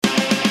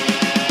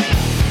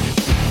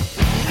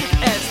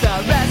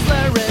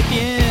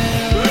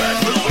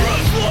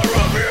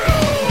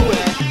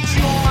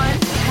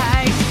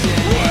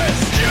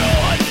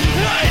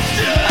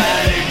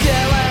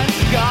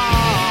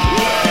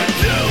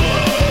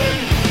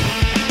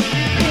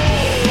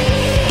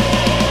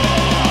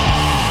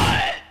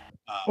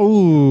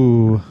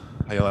Ooh.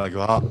 How you like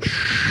that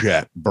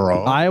shit,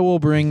 bro? I will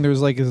bring,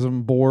 there's like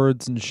some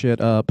boards and shit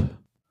up.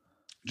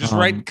 Just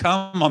write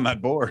 "cum" on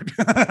that board.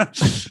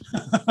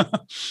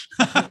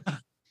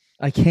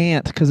 I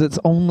can't because it's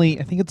only,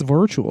 I think it's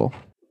virtual.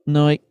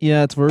 No,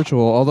 yeah, it's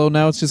virtual. Although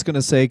now it's just going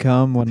to say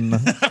come when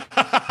it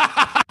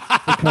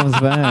comes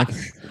back.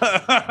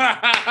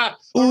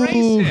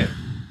 Erase it.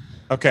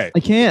 Okay. I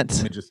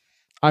can't.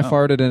 I Oh.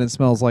 farted and it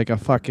smells like a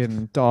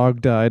fucking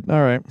dog died.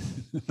 All right.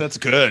 That's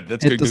good.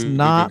 That's it good. does good,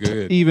 not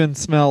good. even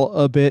smell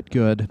a bit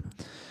good.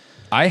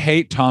 I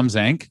hate Tom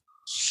Zenk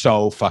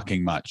so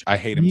fucking much. I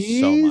hate him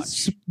so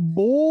much. He's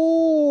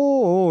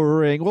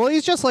boring. Well,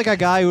 he's just like a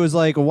guy who's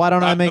like, why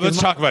don't I make? Let's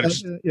talk about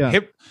it. Yeah,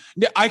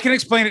 I can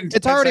explain it.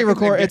 It's already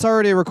recording. It's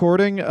already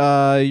recording.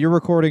 You're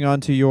recording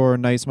onto your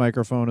nice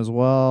microphone as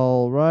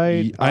well,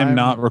 right? I'm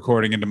not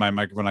recording into my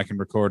microphone. I can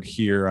record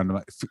here on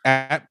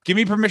my. Give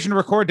me permission to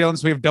record, Dylan.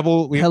 So we have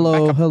double.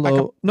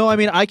 Hello. No, I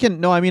mean I can.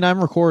 No, I mean I'm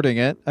recording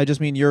it. I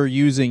just mean you're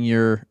using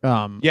your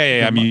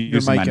Yeah. I mean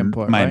your mic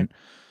input, right?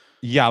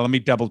 Yeah. Let me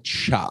double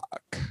check.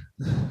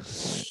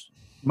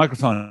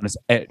 Microphone is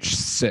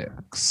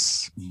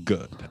H6.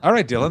 Good. All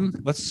right, Dylan.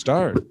 Let's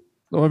start.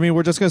 I mean,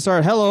 we're just going to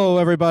start. Hello,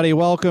 everybody.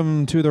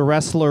 Welcome to the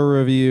Wrestler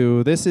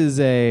Review. This is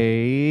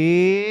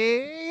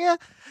a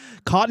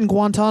Cotton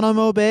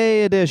Guantanamo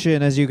Bay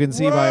edition, as you can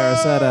see by our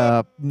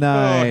setup.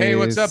 Nice. Oh, hey,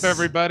 what's up,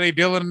 everybody?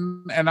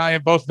 Dylan and I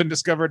have both been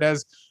discovered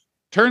as...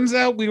 Turns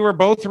out we were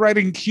both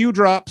writing Q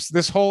drops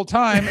this whole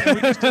time, and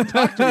we just didn't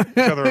talk to each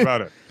other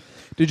about it.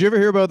 Did you ever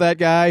hear about that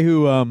guy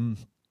who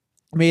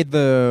made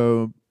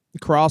the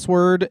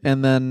crossword,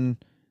 and then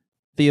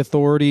the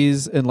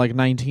authorities in like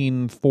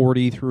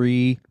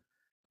 1943...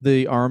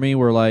 the army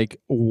were like,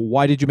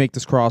 why did you make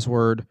this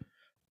crossword?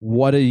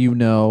 What do you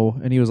know?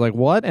 And he was like,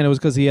 what? And it was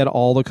because he had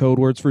all the code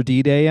words for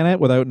D-Day in it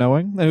without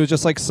knowing. And it was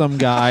just like some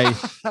guy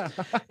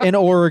in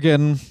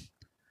Oregon.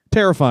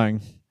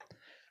 Terrifying.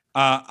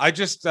 I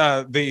just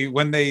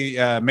when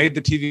they made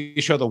the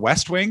TV show The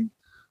West Wing,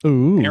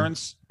 Ooh.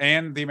 Aaron's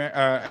and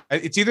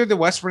it's either The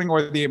West Wing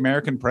or The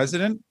American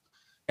President.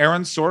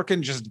 Aaron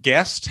Sorkin just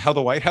guessed how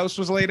the White House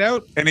was laid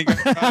out, and he got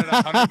it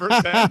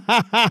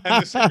 100%.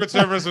 And the Secret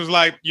Service was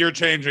like, "You're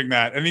changing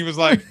that," and he was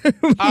like,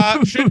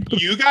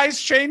 "Should you guys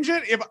change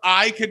it? If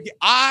I could,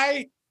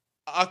 a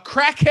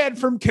crackhead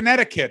from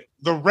Connecticut,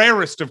 the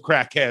rarest of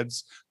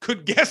crackheads,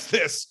 could guess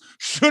this.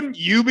 Shouldn't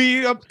you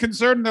be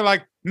concerned?" And they're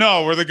like,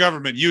 "No, we're the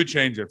government. You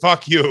change it.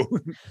 Fuck you."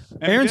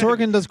 Aaron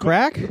Sorkin does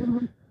crack?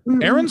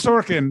 Aaron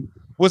Sorkin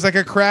was like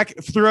a crack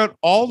throughout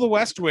all the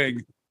West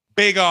Wing,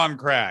 big on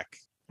crack.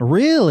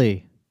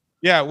 Really?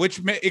 Yeah, which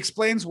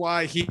explains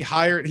why he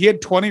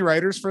had 20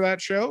 writers for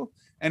that show,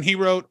 and he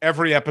wrote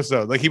every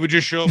episode. Like, he would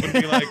just show up and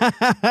be like,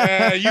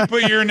 you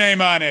put your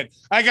name on it.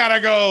 I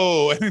gotta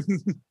go.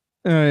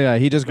 Oh, yeah.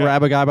 He just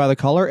grab a guy by the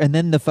collar, and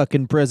then the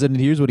fucking president,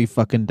 here's what he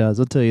fucking does.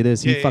 I'll tell you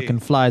this. He fucking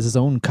flies his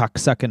own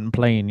cocksucking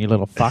plane, you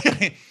little fuck.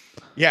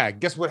 Yeah,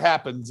 guess what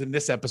happens in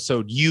this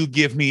episode? You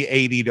give me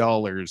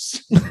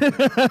 $80.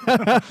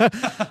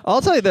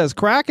 I'll tell you this,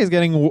 crack is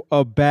getting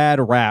a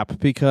bad rap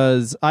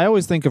because I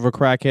always think of a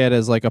crackhead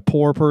as like a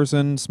poor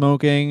person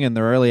smoking and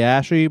they're really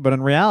ashy, but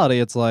in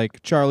reality it's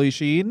like Charlie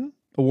Sheen,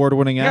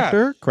 award-winning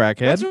actor,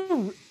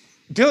 crackhead.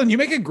 Dylan, you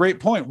make a great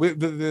point.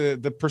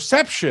 The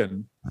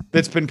perception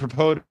that's been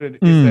proposed is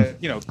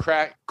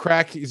that,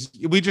 crack is,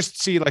 we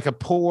just see like a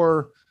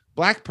poor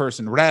black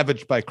person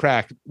ravaged by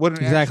crack. What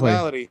in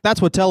actuality,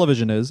 that's what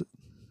television is.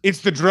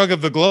 It's the drug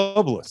of the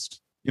globalist.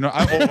 Yeah.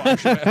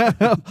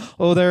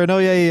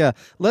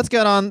 Let's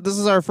get on. This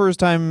is our first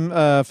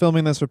time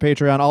filming this for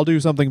Patreon. I'll do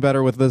something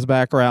better with this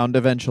background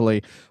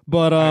eventually.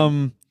 But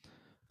I'm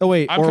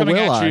coming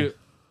at you.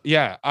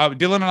 Yeah,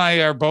 Dylan and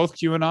I are both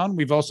QAnon.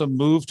 We've also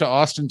moved to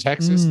Austin,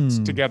 Texas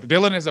together.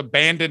 Dylan has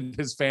abandoned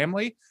his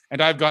family,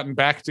 and I've gotten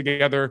back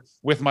together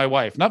with my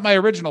wife. Not my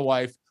original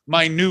wife,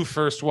 my new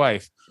first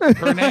wife.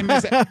 Her name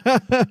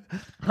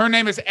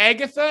is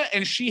Agatha,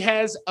 and she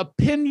has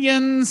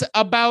opinions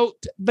about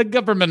the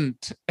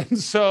government. And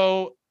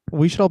so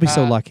we should all be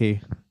so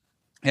lucky.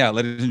 Yeah,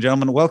 ladies and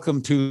gentlemen,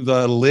 welcome to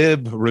the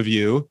Lib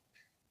Review.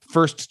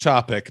 First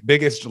topic,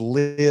 biggest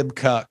lib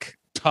cuck,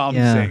 Tom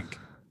Zenk.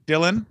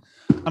 Dylan,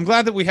 I'm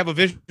glad that we have a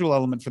visual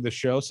element for this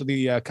show so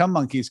the cum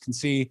monkeys can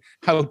see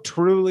how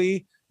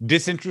truly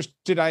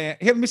disinterested I am.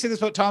 Hey, let me say this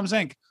about Tom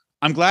Zenk.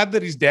 I'm glad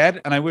that he's dead,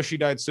 and I wish he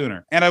died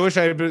sooner. And I wish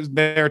I was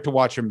there to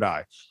watch him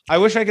die. I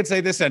wish I could say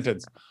this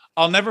sentence.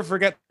 I'll never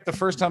forget the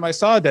first time I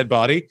saw a dead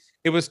body.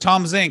 It was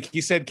Tom Zenk.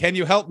 He said, "Can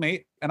you help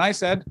me?" And I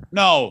said,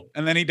 "No."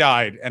 And then he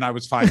died, and I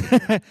was fine.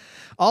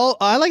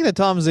 I like that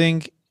Tom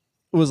Zenk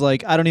was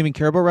like, I don't even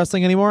care about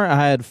wrestling anymore.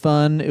 I had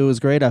fun. It was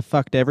great. I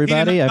fucked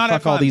everybody. I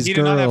fuck all these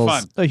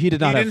girls. Oh, he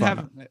did not have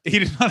fun. He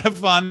did not have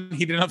fun.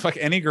 He did not fuck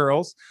any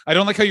girls. I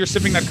don't like how you're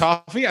sipping that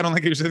coffee. I don't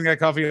like how you're sipping that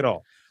coffee at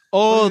all.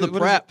 Oh, the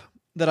prep.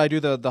 That I do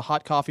the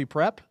hot coffee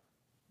prep.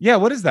 Yeah,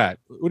 what is that?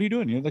 What are you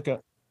doing? You're like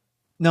a...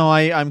 No,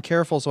 I'm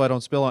careful so I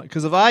don't spill on.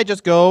 Because if I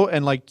just go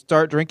and like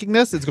start drinking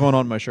this, it's going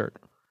on my shirt.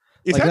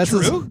 Is that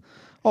true?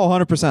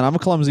 100%. I'm a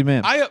clumsy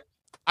man.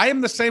 I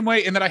am the same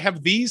way in that I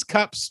have these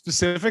cups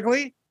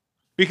specifically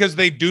because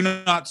they do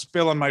not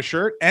spill on my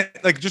shirt. And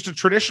like just a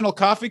traditional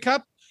coffee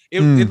cup,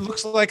 it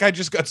looks like I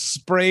just got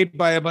sprayed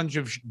by a bunch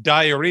of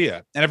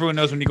diarrhea. And everyone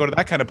knows when you go to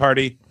that kind of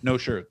party, no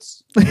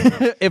shirts.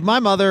 If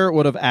my mother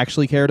would have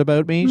actually cared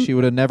about me, she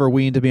would have never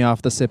weaned me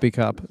off the sippy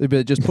cup.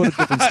 Just put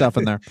different stuff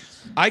in there.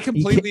 I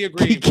completely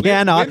agree. You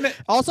cannot.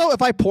 Also,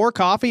 if I pour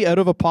coffee out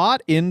of a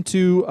pot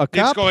into a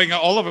cup, it's going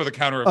all over the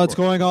counter. It's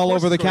going all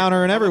over the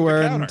counter and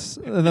everywhere.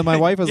 And then my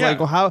wife is like,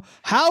 well,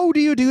 how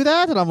do you do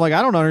that? And I'm like,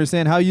 I don't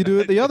understand how you do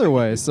it the other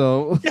way.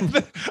 So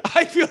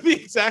I feel the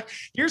exact.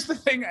 Here's the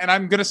thing, and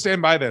I'm going to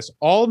stand by this.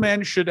 All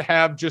men should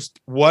have just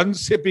one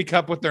sippy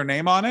cup with their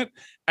name on it,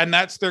 and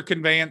that's their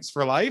conveyance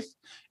for life.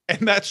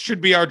 And that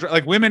should be our,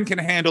 like, women can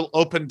handle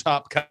open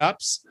top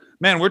cups.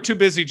 Man, we're too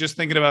busy just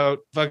thinking about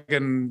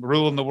fucking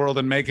ruling the world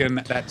and making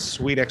that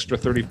sweet extra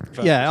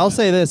 35. Yeah, I'll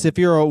say this. If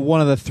you're one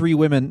of the three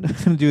women,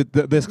 do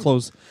this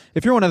close.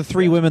 If you're one of the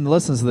three women that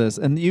listens to this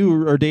and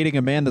you are dating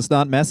a man that's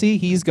not messy,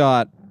 he's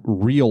got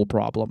real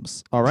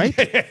problems. All right.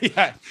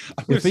 Yeah.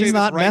 If he's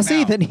not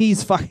messy, then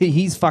he's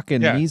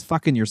fucking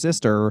your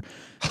sister or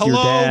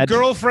your dad.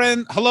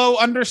 Girlfriend. Hello,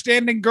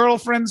 understanding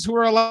girlfriends who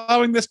are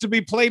allowing this to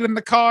be played in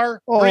the car.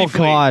 Oh, briefly.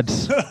 God.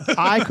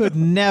 I could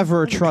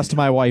never trust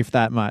my wife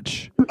that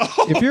much.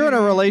 If you're in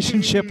a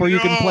relationship where you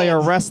can play a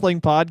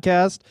wrestling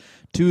podcast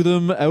to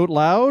them out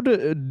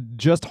loud,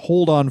 just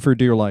hold on for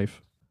dear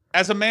life.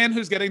 As a man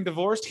who's getting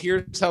divorced,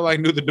 here's how I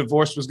knew the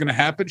divorce was going to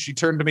happen. She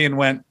turned to me and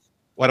went,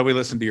 why don't we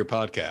listen to your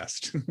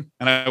podcast?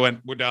 And I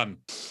went, we're done.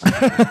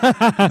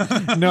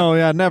 No,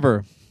 yeah,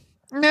 never.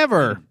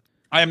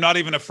 I am not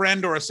even a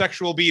friend or a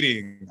sexual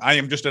being. I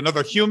am just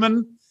another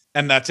human,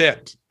 and that's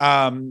it.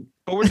 But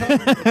we're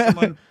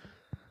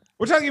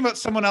talking about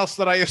someone else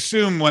that I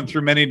assume went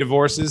through many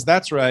divorces.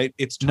 That's right.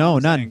 It's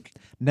Tom none. Zenk.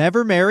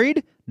 Never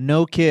married,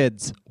 no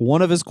kids.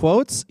 One of his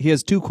quotes, he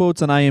has 2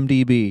 quotes on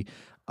IMDb.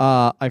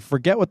 I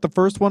forget what the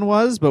first one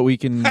was, but we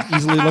can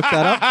easily look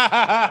that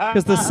up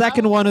because the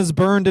second one is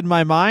burned in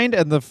my mind,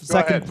 and the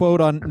second quote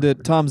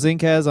that Tom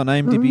Zenk has on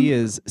IMDb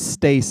is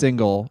 "Stay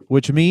single,"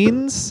 which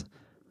means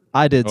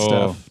I did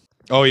stuff.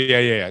 Oh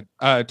yeah.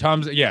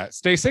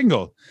 Stay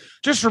single.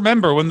 Just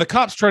remember, when the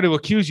cops try to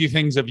accuse you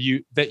things of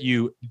you that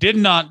you did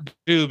not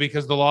do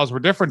because the laws were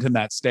different in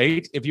that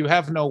state, if you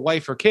have no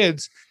wife or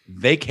kids,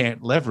 they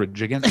can't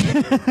leverage against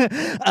you.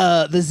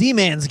 The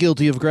Z-Man's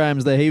guilty of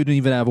crimes they don't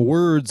even have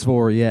words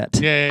for yet.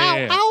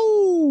 Yeah.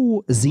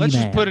 Ow!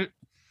 Z-Man.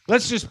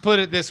 Let's just put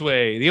it this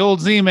way. The old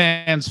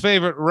Z-Man's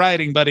favorite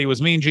riding buddy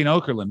was Mean Gene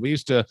Okerlund. We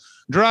used to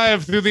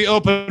drive through the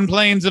open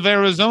plains of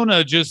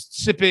Arizona just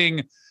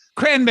sipping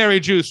cranberry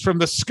juice from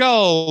the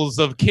skulls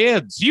of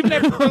kids. You've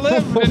never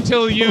lived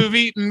until you've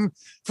eaten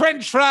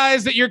French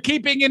fries that you're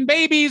keeping in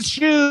babies'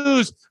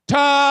 shoes.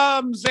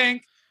 Tom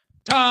Zenk.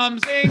 Tom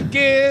Zenk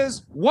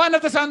is one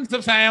of the sons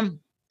of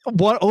Sam.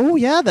 What? Oh,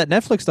 yeah, that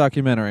Netflix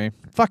documentary.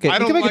 Fuck it.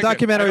 You can make a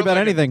documentary about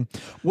anything.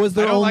 Was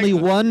there only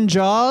one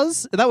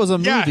Jaws? That was a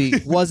movie. Yeah.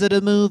 Was it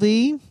a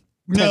movie?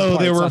 No,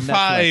 there were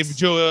 5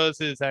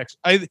 Jawses,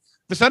 actually.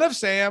 The Son of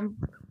Sam...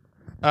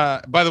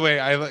 by the way,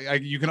 I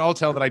you can all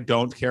tell that I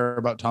don't care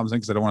about Tom Zenk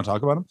because I don't want to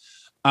talk about him.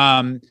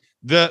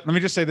 Let me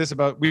just say this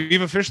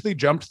we've officially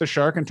jumped the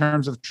shark in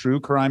terms of true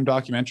crime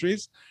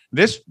documentaries.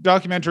 This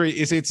documentary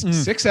is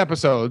 6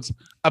 episodes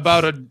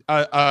about an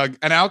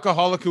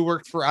alcoholic who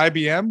worked for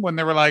IBM when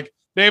they were like,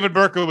 David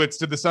Berkowitz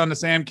did the Son of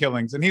Sam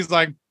killings. And he's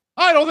like,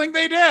 I don't think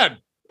they did.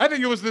 I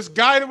think it was this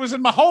guy that was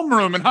in my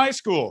homeroom in high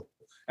school.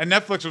 And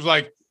Netflix was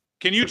like,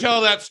 can you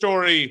tell that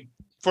story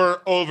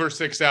for over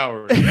 6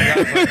 hours?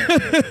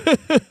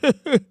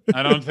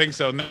 I don't think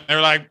so. And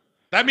they're like,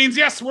 that means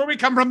yes, where we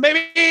come from,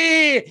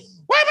 baby.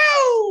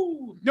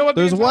 Woo! No, what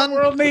the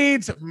world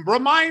needs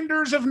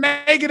reminders of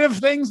negative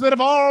things that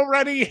have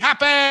already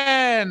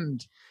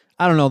happened.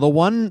 I don't know. The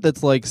one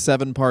that's like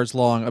 7 parts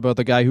long about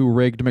the guy who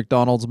rigged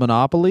McDonald's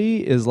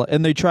monopoly is like,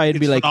 and they try to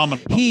be like,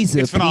 he's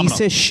a piece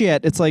of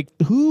shit. It's like,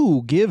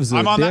 who gives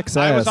a dick's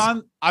ass?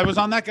 I was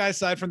on that guy's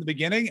side from the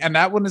beginning, and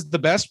that one is the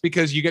best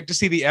because you get to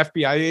see the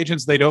FBI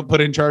agents they don't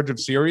put in charge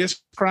of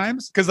serious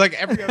crimes. Because like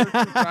every other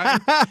crime,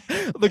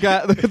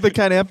 the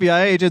kind of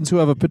FBI agents who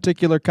have a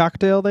particular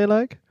cocktail they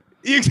like.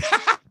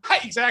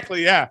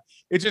 Exactly. Yeah.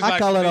 It's just I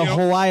call it a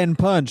Hawaiian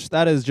punch.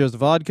 That is just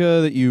vodka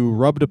that you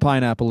rubbed a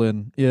pineapple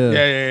in.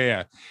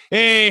 Yeah.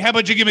 Hey, how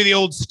about you give me the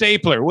old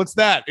stapler? What's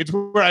that? It's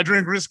where I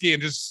drink whiskey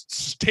and just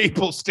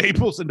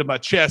staples into my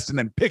chest and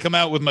then pick them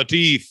out with my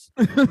teeth.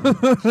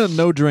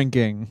 No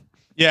drinking.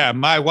 Yeah,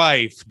 my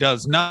wife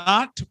does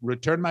not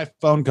return my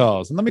phone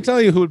calls. And let me tell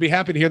you who would be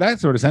happy to hear that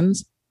sort of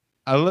sentence.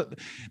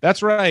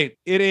 That's right.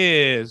 It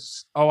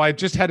is. Oh, I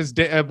just had his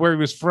where he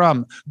was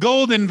from.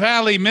 Golden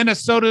Valley,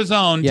 Minnesota's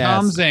own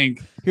Tom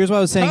Zenk. Here's what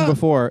I was saying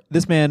before.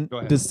 This man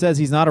says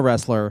he's not a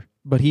wrestler,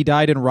 but he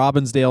died in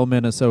Robbinsdale,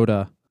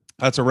 Minnesota.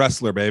 That's a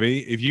wrestler, baby.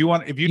 If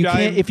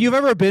you've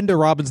ever been to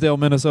Robbinsdale,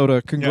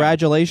 Minnesota,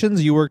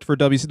 congratulations. Yeah. You worked for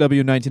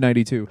WCW in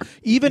 1992.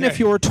 Even if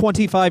you're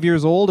 25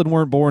 years old and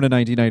weren't born in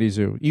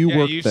 1992, you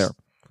worked there.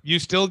 You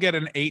still get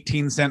an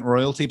 18-cent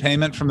royalty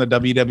payment from the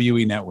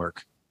WWE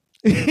network.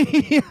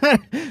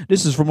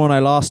 This is from when I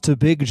lost to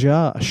Big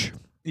Josh.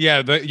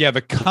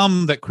 The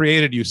cum that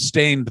created you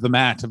stained the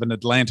mat of an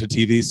Atlanta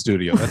TV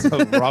studio. That's how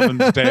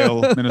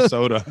Robbinsdale,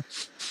 Minnesota.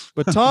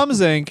 But Tom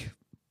Zenk,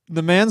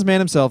 the man's man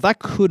himself, that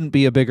couldn't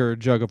be a bigger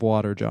jug of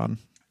water, John.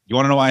 You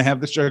want to know why I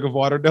have this jug of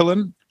water,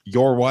 Dylan?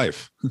 Your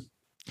wife.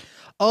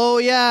 Oh,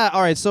 yeah.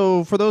 All right.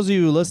 So for those of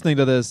you listening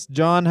to this,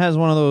 John has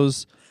one of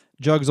those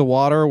jugs of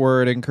water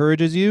where it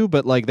encourages you,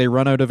 but like they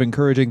run out of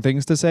encouraging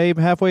things to say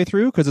halfway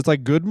through because it's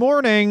like, good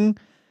morning.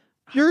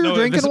 You're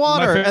drinking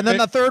water. And then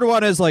the third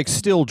one is like,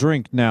 still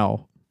drink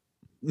now.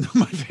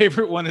 My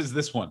favorite one is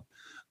this one.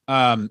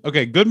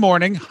 Okay. Good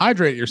morning.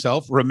 Hydrate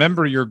yourself.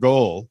 Remember your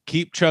goal.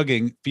 Keep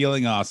chugging.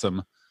 Feeling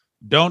awesome.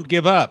 Don't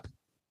give up.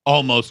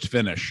 Almost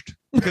finished.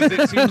 Because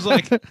it seems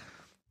like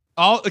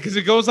because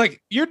it goes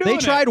like you're doing.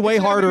 They tried way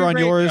harder on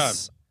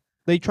yours. Job.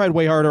 They tried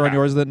way harder on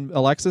yours than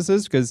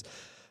Alexis's because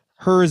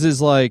hers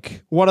is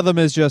like one of them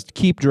is just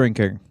keep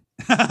drinking.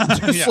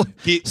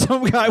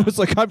 Some guy was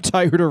like, I'm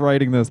tired of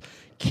writing this.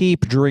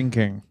 Keep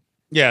drinking.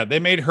 Yeah, they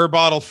made her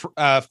bottle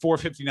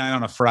 $4.59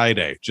 on a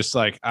Friday. Just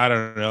like, I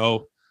don't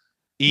know,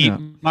 eat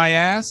my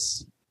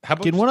ass. How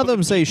about can one of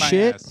them say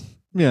shit? Ass?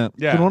 Yeah.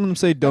 Can one of them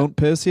say don't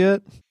piss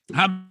yet?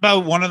 How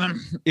about one of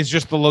them is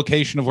just the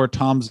location of where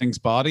Tom Zink's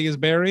body is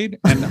buried,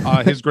 and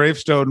his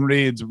gravestone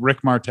reads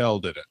Rick Martel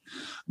did it.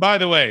 By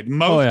the way,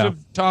 most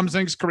of Tom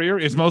Zink's career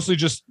is mostly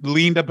just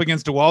leaned up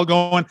against a wall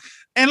going,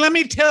 and let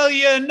me tell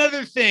you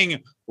another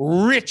thing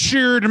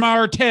Richard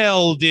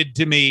Martel did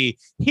to me.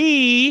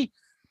 He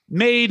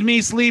made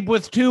me sleep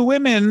with 2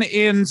 women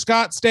in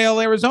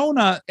Scottsdale,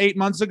 Arizona 8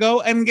 months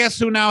ago, and guess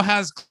who now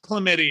has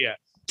chlamydia?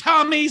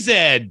 Tommy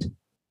Zed.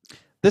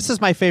 This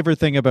is my favorite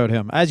thing about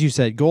him. As you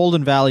said,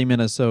 Golden Valley,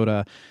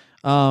 Minnesota.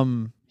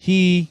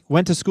 He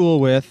went to school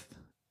with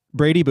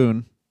Brady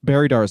Boone,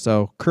 Barry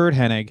Darsow, Kurt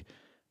Hennig,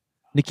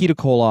 Nikita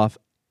Koloff,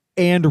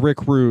 and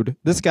Rick Rude.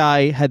 This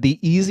guy had the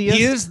easiest.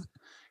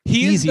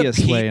 He is the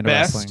Pete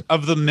Best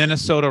of the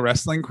Minnesota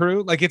wrestling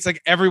crew. Like it's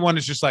like everyone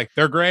is just like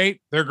they're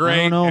great. They're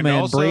great. I don't know,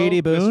 man. Brady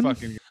Boone.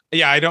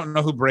 I don't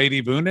know who Brady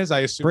Boone is.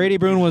 I assume Brady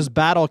Boone was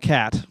Battle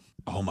Cat.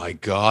 Oh my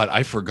God,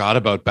 I forgot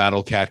about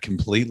Battle Cat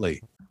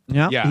completely.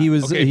 Yeah, he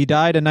was. Okay. He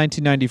died in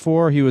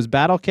 1994. He was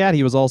Battle Cat.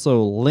 He was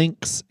also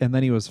Lynx, and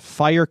then he was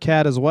Fire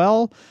Cat as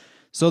well.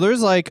 So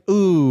there's like,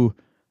 ooh,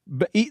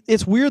 but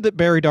it's weird that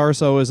Barry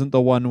Darsow isn't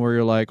the one where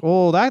you're like,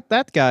 oh,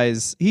 that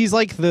guy's. He's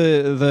like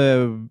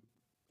the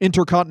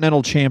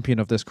Intercontinental Champion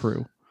of this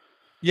crew.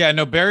 Yeah,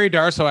 no, Barry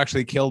Darsow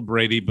actually killed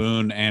Brady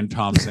Boone and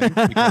Thompson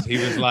because he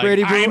was like,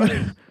 Brady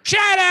Boone.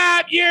 Shut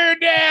up, you're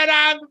dead.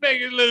 I'm the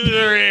biggest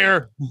loser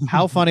here.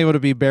 How funny would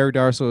it be Barry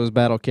Darsow as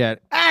Battle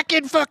Cat? I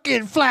can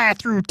fucking fly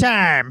through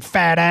time,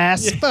 fat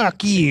ass. Yeah.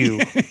 Fuck you.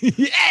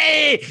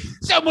 Hey,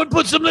 someone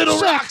put some little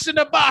rocks in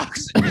the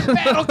box.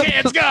 Battle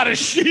Cat's got a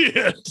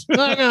shit.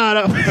 I got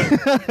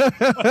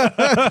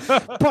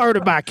a part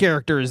of my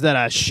character is that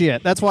I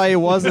shit. That's why he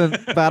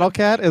wasn't Battle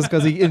Cat, is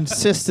because he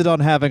insisted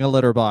on having a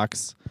litter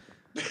box.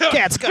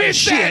 Cat's got a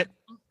shit.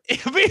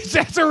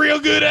 That's a real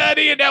good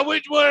idea. Now,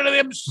 which one of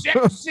them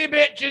sexy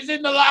bitches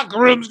in the locker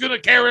room's gonna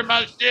carry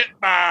my shit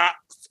box?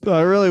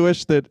 I really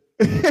wish that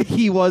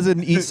he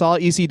saw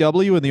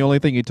ECW, and the only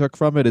thing he took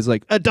from it is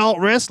like adult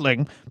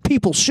wrestling.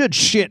 People should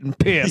shit and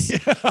piss.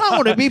 I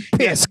want to be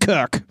piss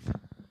cuck.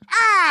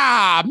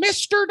 Ah,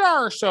 Mr.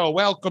 Darsow,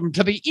 welcome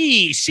to the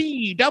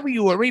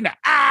ECW arena.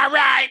 All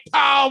right,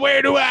 Paul,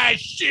 where do I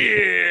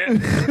shit?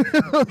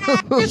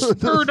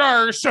 Mr.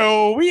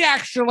 Darsow, we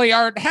actually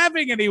aren't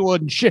having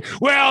anyone shit.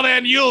 Well,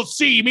 then you'll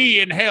see me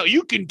in hell.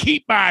 You can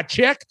keep my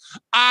check.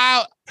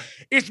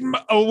 It's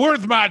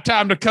worth my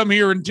time to come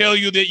here and tell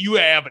you that you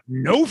have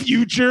no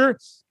future.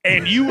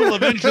 And you will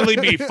eventually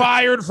be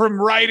fired from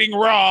writing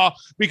Raw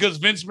because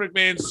Vince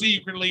McMahon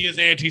secretly is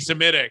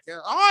anti-Semitic.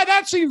 Oh,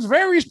 that seems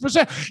very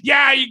specific.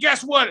 Yeah, you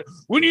guess what?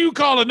 When you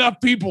call enough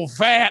people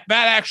fat,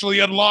 that actually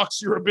unlocks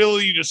your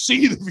ability to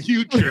see the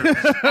future.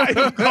 I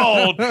have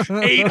called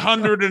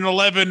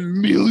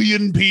 811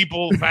 million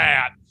people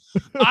fat.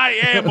 I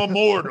am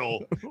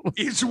immortal.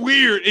 It's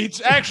weird.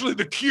 It's actually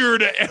the cure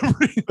to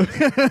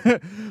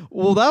everything.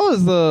 Well, that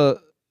was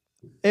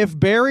if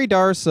Barry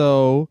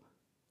Darsow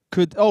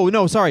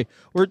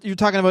you're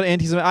talking about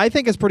anti-Semitic. I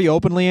think it's pretty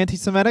openly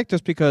anti-Semitic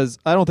just because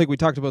I don't think we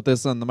talked about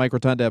this on the Mike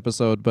Rotunda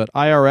episode, but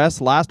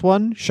IRS, last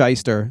one,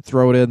 shyster.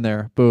 Throw it in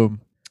there. Boom.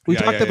 We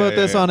talked about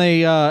this on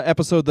a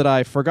episode that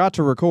I forgot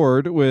to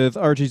record with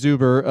Archie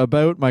Zuber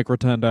about Mike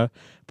Rotunda,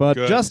 but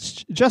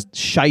just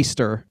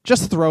shyster.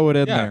 Just throw it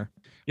in there.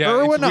 Yeah,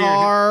 Irwin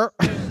R.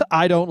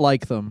 I don't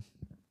like them.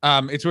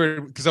 It's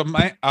weird because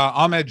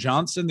Ahmed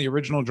Johnson, the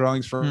original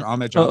drawings for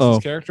Ahmed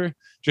Johnson's character,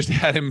 just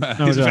had him.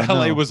 His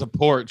valet was a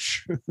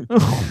porch.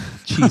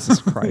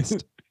 Jesus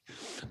Christ!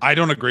 I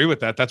don't agree with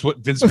that. That's what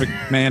Vince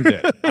McMahon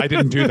did. I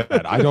didn't do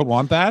that. I don't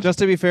want that. Just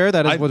to be fair,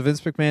 that is what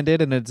Vince McMahon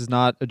did, and it's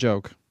not a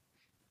joke.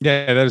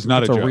 Yeah, that is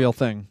not a joke. It's a real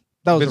thing.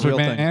 That was Vince a real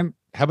McMahon, thing.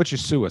 How about you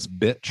sue us,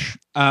 bitch?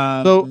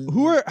 So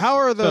who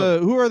are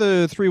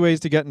the 3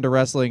 ways to get into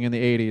wrestling in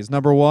the 80s?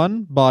 Number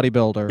 1,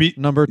 bodybuilder.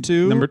 Number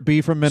 2,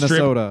 be from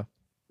Minnesota.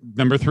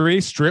 Number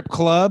 3, strip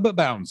club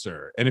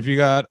bouncer. And if you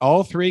got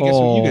all 3, guess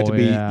what you get to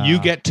be? Yeah. You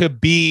get to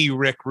be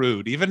Rick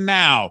Rude. Even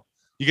now,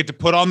 you get to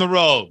put on the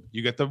robe,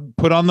 you get to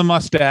put on the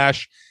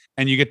mustache,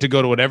 and you get to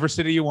go to whatever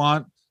city you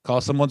want,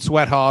 call someone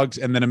sweat hogs,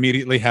 and then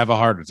immediately have a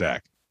heart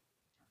attack.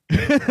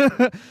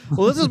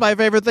 Well, this is my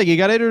favorite thing. He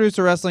got introduced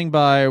to wrestling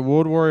by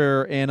Road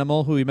Warrior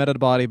Animal, who he met at a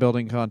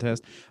bodybuilding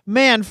contest.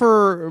 Man,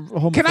 for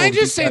can I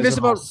just say this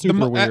about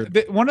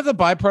one of the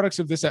byproducts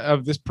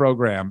of this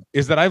program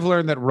is that I've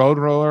learned that Road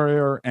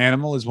Warrior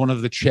Animal is one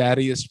of the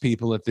chattiest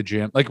people at the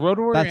gym. Like Road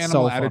Warrior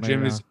Animal at a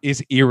gym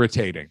is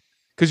irritating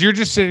because you're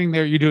just sitting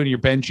there, you're doing your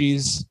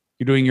benchies,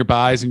 you're doing your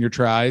buys and your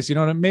tries. You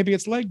know what I mean? Maybe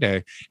it's leg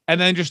day, and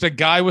then just a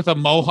guy with a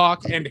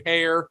mohawk and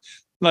hair,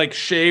 like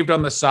shaved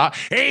on the side.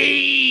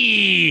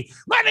 Hey,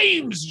 my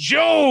name's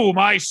Joe.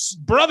 My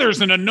brother's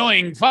an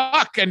annoying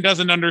fuck and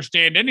doesn't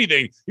understand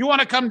anything. You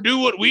want to come do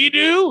what we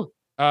do?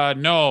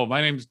 No,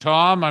 my name's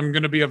Tom. I'm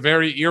going to be a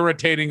very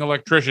irritating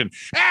electrician.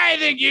 I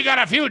think you got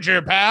a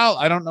future, pal.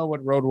 I don't know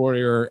what Road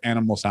Warrior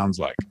Animal sounds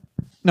like.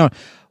 No,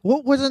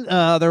 what wasn't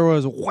there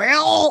was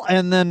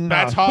and then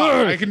that's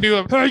hot. I can do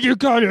a. Hey, you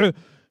got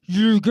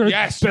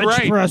yes,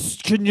 bench press.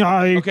 Can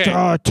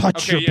I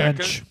touch your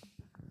bench?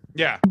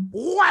 Yeah.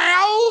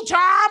 Well,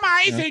 Tom,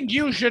 I think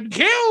you should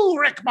kill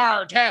Rick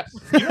Martel.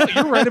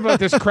 You're right about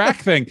this crack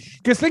thing.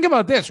 Because think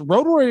about this.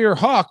 Road Warrior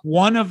Hawk,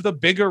 one of the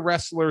bigger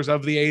wrestlers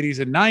of the 80s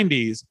and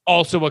 90s,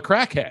 also a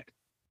crackhead.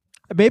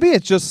 Maybe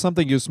it's just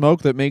something you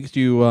smoke that makes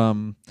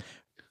you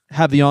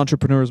have the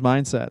entrepreneur's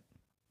mindset.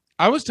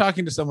 I was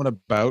talking to someone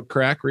about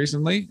crack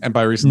recently. And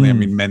by recently, I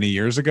mean many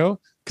years ago.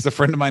 Because a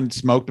friend of mine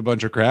smoked a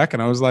bunch of crack.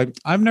 And I was like,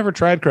 I've never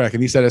tried crack.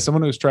 And he said, as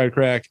someone who's tried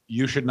crack,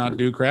 you should not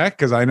do crack.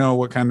 Because I know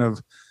what kind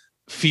of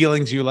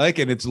feelings you like,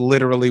 and it's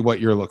literally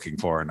what you're looking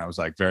for. And I was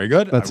like, very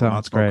good. That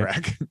sounds great.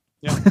 Crack.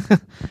 Yeah.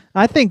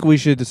 I think we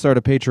should start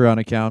a Patreon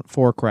account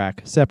for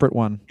crack, separate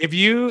one.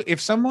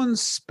 If someone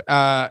pledges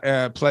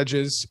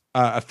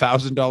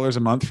 $1,000 a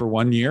month for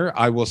 1 year,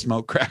 I will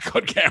smoke crack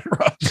on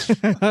camera.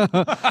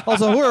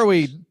 Also, who are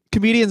we?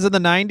 Comedians in the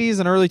 90s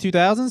and early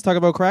 2000s talk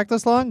about crack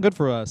this long? Good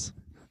for us.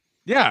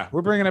 Yeah,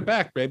 we're bringing it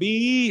back,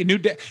 baby. New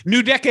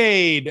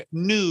decade,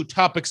 new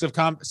topics of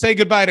say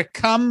goodbye to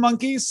cum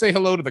monkeys. Say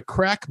hello to the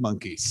crack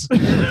monkeys.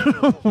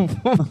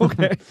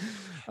 Okay.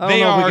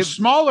 They are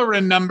smaller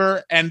in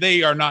number, and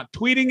they are not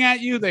tweeting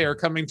at you. They are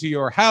coming to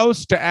your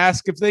house to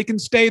ask if they can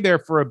stay there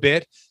for a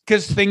bit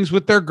because things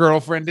with their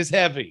girlfriend is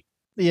heavy.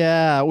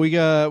 Yeah, we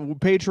got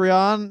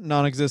Patreon,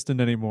 non-existent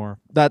anymore.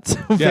 That's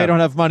they don't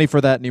have money for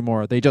that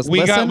anymore. They just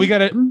we got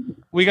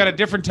a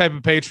different type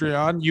of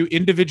Patreon. You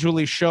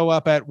individually show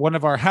up at one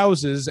of our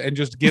houses and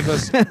just give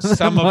us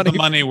some of the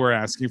money we're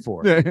asking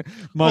for.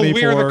 Money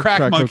we are the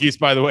crack monkeys,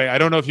 by the way. I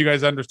don't know if you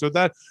guys understood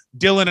that.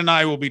 Dylan and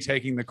I will be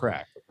taking the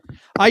crack.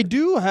 I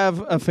do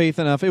have a faith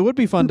enough. It would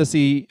be fun to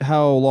see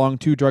how long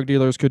 2 drug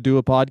dealers could do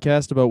a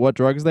podcast about what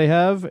drugs they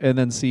have and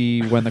then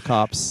see when the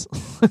cops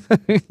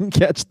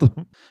catch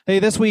them. Hey,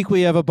 this week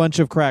we have a bunch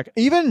of crack.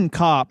 Even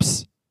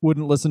cops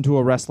wouldn't listen to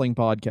a wrestling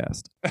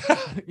podcast.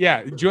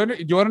 Yeah. Do you want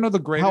to know the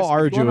greatest? How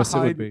arduous it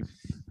would be.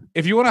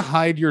 If you want to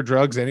hide your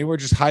drugs anywhere,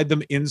 just hide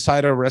them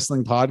inside a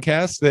wrestling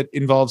podcast that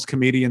involves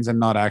comedians and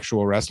not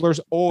actual wrestlers.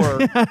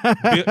 Or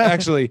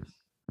actually...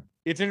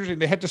 It's interesting.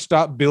 They had to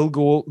stop Bill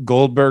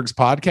Goldberg's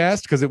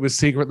podcast because it was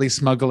secretly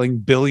smuggling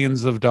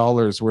billions of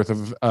dollars worth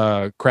of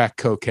crack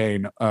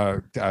cocaine.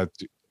 I'm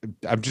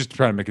just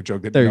trying to make a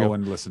joke that no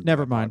one listened.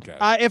 Never mind.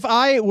 If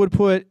I would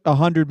put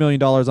 $100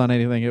 million on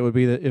anything, it would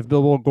be that if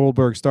Bill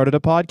Goldberg started a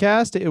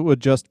podcast, it would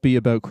just be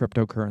about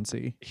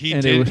cryptocurrency. He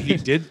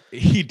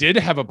did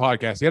have a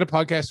podcast. He had a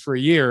podcast for a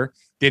year.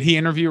 Did he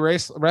interview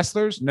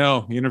wrestlers?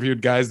 No, he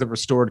interviewed guys that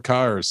restored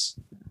cars.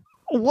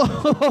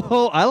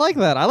 Whoa, I like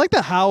that. I like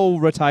how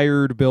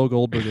retired Bill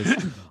Goldberg is.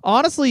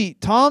 Honestly,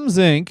 Tom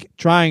Zenk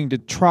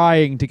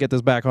trying to get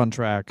this back on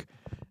track.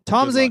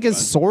 Tom Zenk is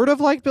sort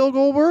of like Bill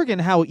Goldberg and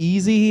how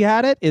easy he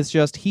had it. It's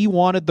just he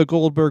wanted the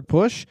Goldberg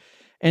push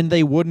and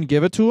they wouldn't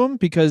give it to him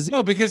because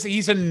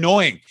he's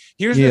annoying.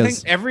 Here's the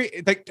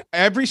thing.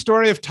 Every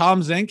story of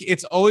Tom Zenk,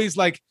 it's always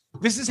like,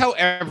 this is how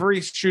every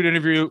shoot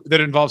interview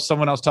that involves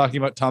someone else talking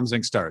about Tom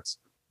Zenk starts.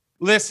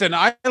 Listen,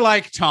 I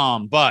like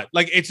Tom, but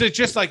like it's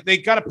just like they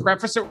got to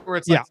preface it where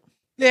it's like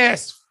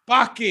this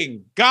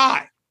fucking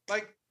guy,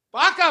 like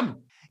fuck him.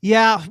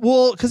 Yeah,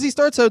 well, because he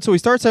starts out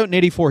in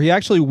 '84. He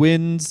actually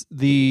wins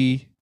the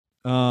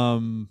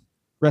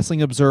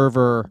Wrestling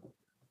Observer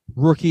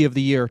Rookie of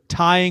the Year,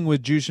 tying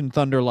with Jushin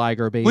Thunder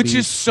Liger, baby. Which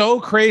is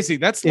so crazy.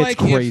 That's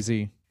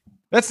crazy.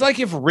 That's like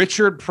if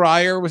Richard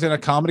Pryor was in a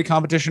comedy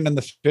competition in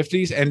the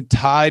 50s and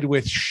tied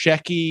with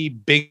Shecky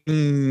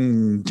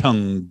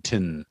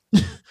Bingtungton.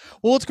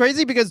 Well, it's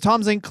crazy because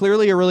Tom Zenk,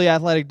 clearly a really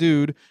athletic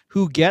dude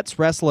who gets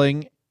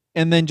wrestling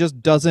and then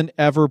just doesn't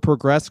ever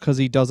progress because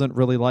he doesn't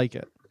really like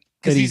it.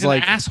 Because he's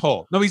an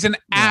asshole. No, he's an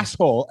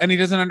asshole, and he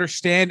doesn't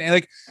understand.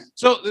 And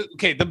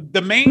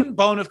the main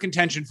bone of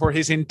contention for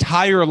his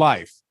entire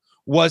life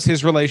was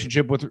his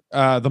relationship with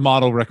the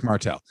model Rick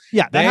Martel.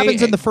 Yeah, that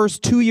happens in the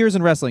first 2 years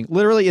in wrestling.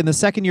 Literally, in the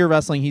second year of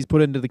wrestling, he's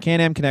put into the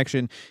Can-Am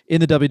Connection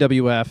in the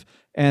WWF,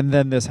 and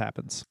then this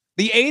happens.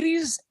 The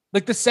 80s,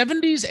 like the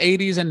 70s,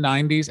 80s, and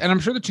 90s, and I'm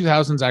sure the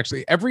 2000s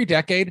actually, every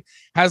decade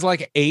has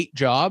like 8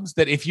 jobs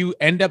that if you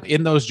end up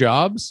in those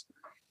jobs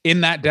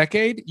in that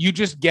decade, you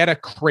just get a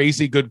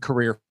crazy good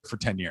career for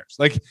 10 years.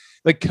 Like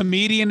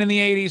comedian in the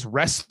 80s,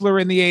 wrestler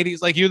in the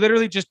 80s, like you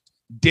literally just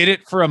did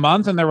it for a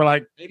month and they were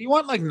like, hey, do you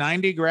want like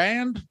 90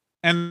 grand?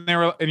 And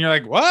you're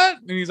like, what?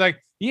 And he's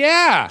like,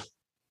 yeah,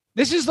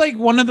 this is like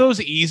one of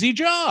those easy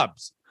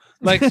jobs.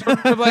 Like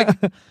sort of like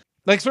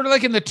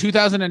in the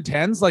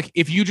 2010s, like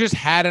if you just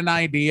had an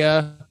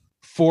idea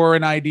for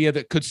an idea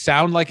that could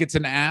sound like it's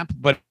an app,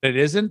 but it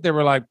isn't, they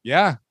were like,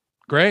 yeah,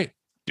 great.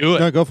 Do it.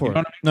 No, go for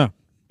it. No.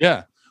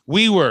 Yeah.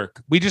 We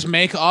just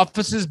make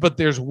offices, but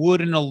there's wood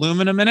and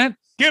aluminum in it.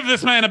 Give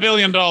this man $1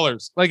 billion.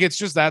 Like it's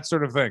just that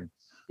sort of thing.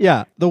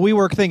 Yeah, the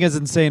WeWork thing is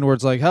insane. Where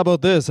it's like, how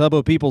about this? How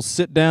about people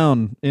sit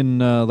down in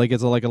like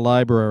it's like a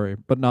library,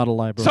 but not a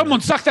library.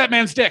 Someone suck that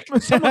man's dick.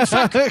 Someone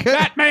suck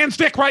that man's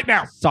dick right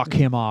now. Suck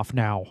him off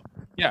now.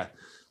 Yeah,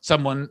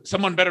 someone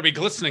better be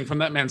glistening from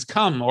that man's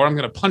cum, or I'm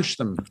gonna punch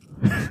them.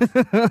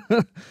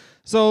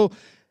 So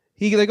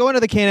they go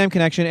into the Can-Am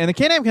Connection, and the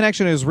Can-Am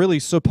Connection is really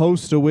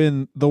supposed to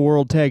win the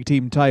World Tag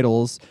Team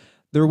titles.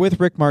 They're with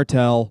Rick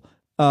Martel.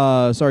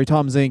 Tom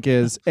Zenk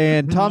is,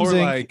 and Tom More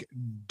Zenk like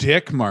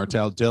Dick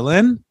Martel.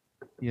 Dylan.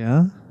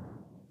 Yeah.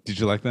 Did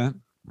you like that?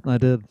 I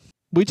did.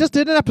 We just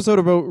did an episode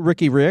about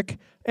Ricky Rick,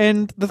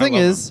 and the thing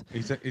is,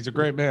 he's a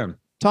great man.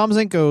 Tom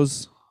Zenk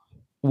goes,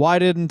 why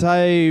don't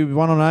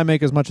I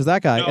make as much as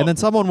that guy? And then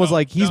someone was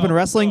like, he's been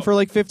wrestling for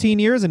like 15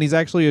 years and he's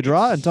actually a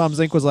draw. And Tom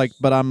Zenk was like,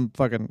 but I'm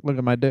fucking, look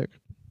at my dick.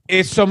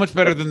 It's so much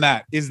better than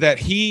that. Is that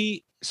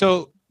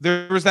so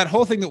there was that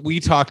whole thing that we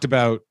talked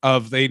about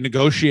of they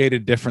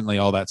negotiated differently,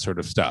 all that sort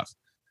of stuff.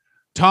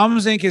 Tom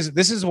Zenk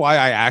this is why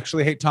I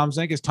actually hate Tom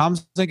Zenk, is Tom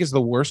Zenk is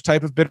the worst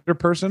type of bitter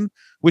person,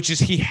 which is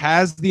he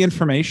has the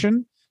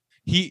information.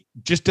 He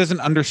just doesn't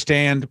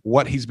understand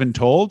what he's been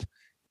told.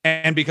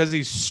 And because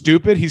he's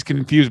stupid, he's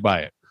confused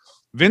by it.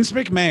 Vince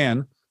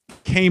McMahon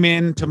came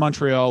into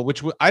Montreal,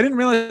 which I didn't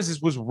realize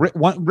this was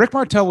Rick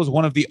Martel was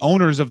one of the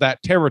owners of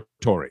that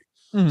territory.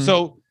 Mm-hmm.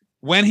 So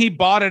when he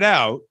bought it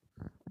out,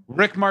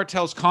 Rick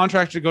Martel's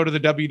contract to go to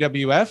the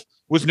WWF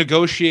was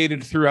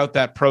negotiated throughout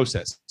that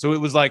process. So it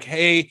was like,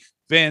 hey,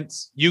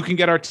 Vince, you can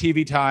get our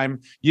TV time,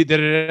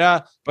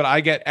 but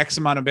I get X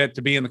amount of it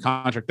to be in the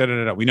contract.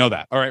 We know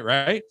that. All right,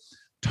 right?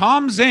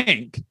 Tom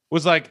Zenk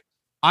was like,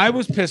 I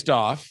was pissed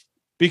off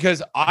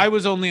because I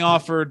was only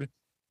offered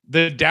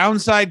the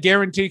downside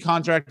guarantee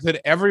contract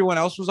that everyone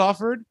else was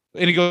offered.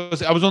 And he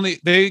goes,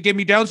 they gave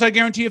me downside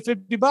guarantee of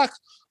 $50.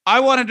 I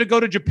wanted to go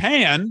to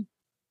Japan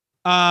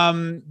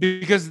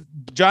because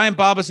Giant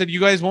Baba said, you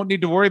guys won't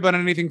need to worry about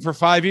anything for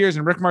 5 years.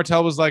 And Rick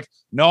Martel was like,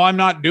 no, I'm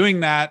not doing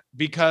that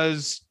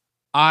because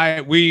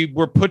we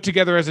were put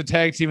together as a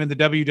tag team in the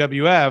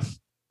WWF.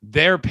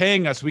 They're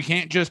paying us. We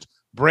can't just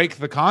break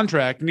the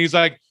contract. And he's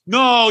like,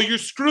 no, you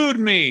screwed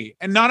me.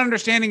 And not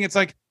understanding, it's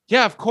like,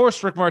 yeah, of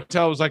course. Rick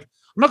Martel was like,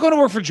 I'm not going to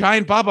work for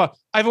Giant Baba.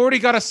 I've already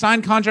got a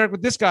signed contract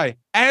with this guy,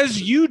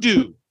 as you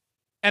do.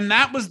 And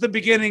that was the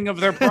beginning of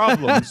their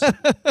problems,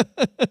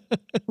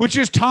 which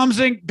is Tom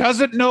Zenk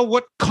doesn't know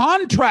what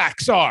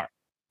contracts are.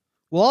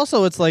 Well,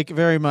 also, it's like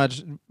very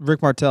much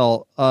Rick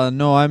Martel.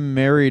 No, I'm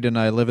married and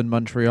I live in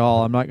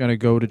Montreal. I'm not going to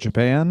go to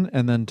Japan.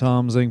 And then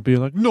Tom Zenk be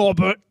like, no,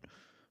 but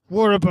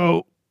what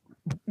about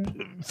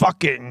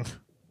fucking?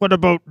 What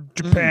about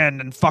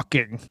Japan and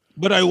fucking?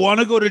 But I want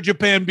to go to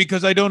Japan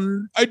because I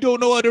don't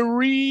know how to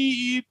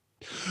read.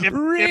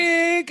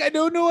 Rick, I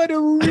don't know how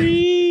to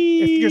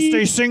read. If you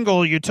stay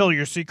single, you tell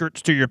your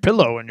secrets to your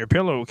pillow, and your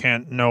pillow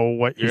can't know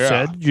what you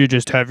said. You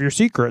just have your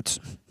secrets.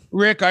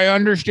 Rick, I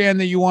understand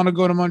that you want to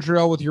go to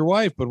Montreal with your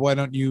wife, but why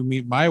don't you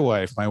meet my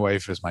wife? My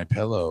wife is my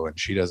pillow, and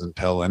she doesn't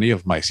tell any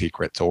of my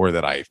secrets or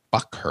that I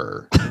fuck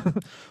her.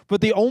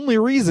 But the only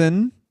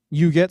reason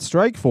you get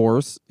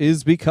Strikeforce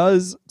is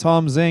because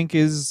Tom Zenk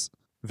is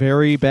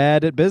very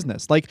bad at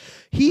business. Like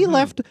he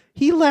left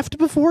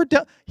before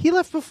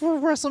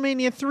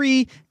WrestleMania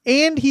 3,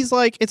 and he's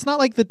like, it's not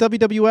like the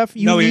WWF.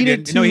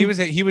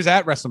 He was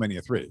at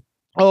WrestleMania 3.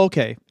 Oh,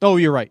 okay. Oh,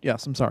 you're right.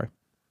 Yes, I'm sorry.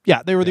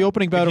 Yeah, they were the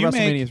opening bout of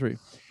WrestleMania 3.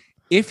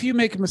 If you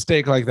make a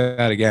mistake like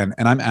that again,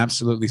 and I'm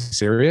absolutely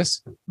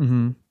serious,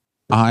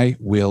 I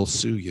will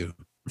sue you.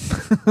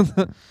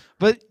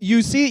 But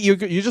you see, you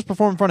just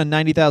perform in front of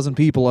 90,000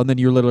 people, and then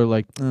you're literally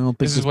like, I don't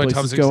think this place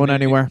is going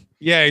anywhere.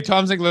 Yeah,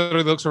 Tom Zenk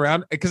literally looks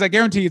around, because I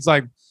guarantee it's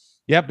like,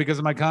 yeah, because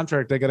of my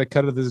contract, I got to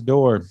cut at this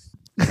door.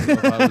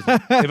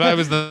 If I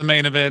was the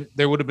main event,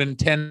 there would have been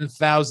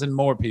 10,000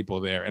 more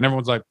people there. And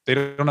everyone's like, they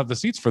don't have the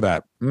seats for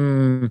that.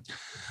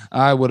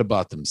 I would have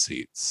bought them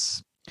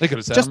seats. They could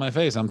have said on my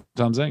face, I'm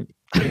Tom Zenk.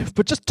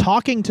 But just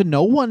talking to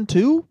no one,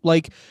 too?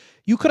 Like,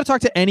 you could have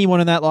talked to anyone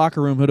in that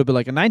locker room who'd have been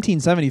like, in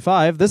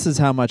 1975, this is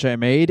how much I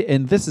made,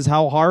 and this is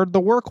how hard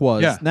the work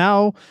was. Yeah.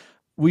 Now,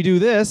 we do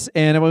this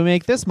and we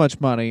make this much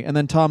money. And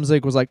then Tom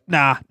Zenk was like,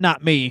 nah,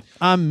 not me.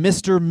 I'm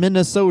Mr.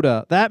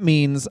 Minnesota. That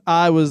means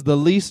I was the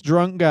least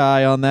drunk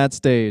guy on that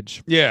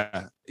stage. Yeah.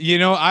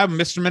 I'm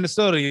Mr.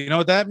 Minnesota. You know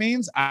what that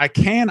means? I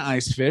can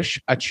ice fish.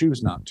 I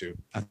choose not to.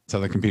 That's how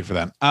they compete for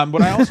that.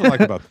 What I also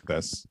like about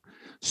this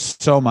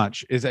so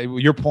much is that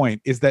your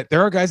point is that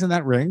there are guys in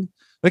that ring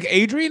like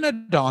Adrian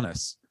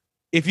Adonis.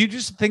 If you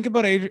just think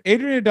about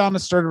Adrian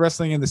Adonis started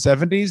wrestling in the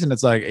 70s, and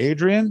it's like,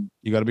 Adrian,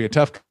 you got to be a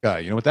tough guy.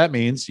 You know what that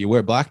means? You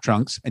wear black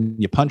trunks and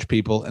you punch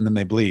people and then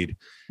they bleed.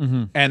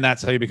 Mm-hmm. And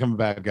that's how you become a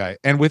bad guy.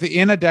 And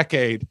within a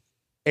decade,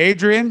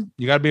 Adrian,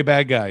 you got to be a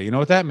bad guy. You know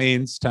what that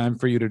means? Time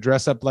for you to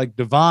dress up like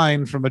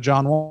Divine from a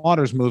John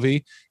Waters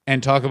movie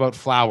and talk about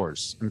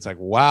flowers. And it's like,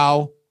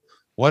 wow,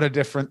 what a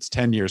difference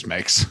 10 years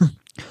makes.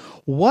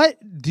 What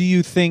do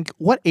you think,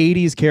 what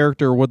 80s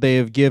character would they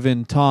have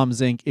given Tom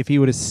Zenk if he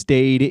would have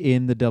stayed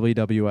in the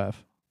WWF?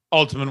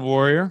 Ultimate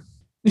Warrior.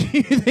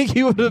 You think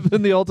he would have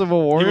been the Ultimate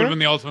Warrior? He would have been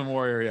the Ultimate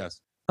Warrior,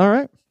 yes. All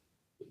right.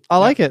 I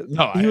like it.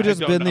 No, he would have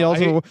just been the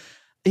Ultimate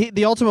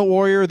the Ultimate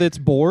Warrior that's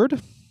bored.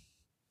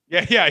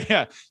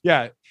 Yeah.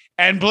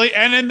 And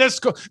in this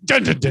go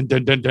dun, dun, dun,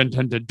 dun, dun, dun,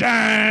 dun, dun,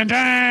 dun, dun,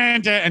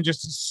 dun, and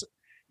just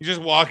he's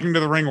just walking to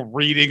the ring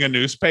reading a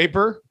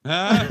newspaper.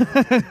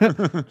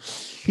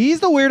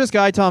 He's the weirdest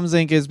guy, Tom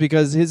Zenk is,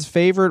 because his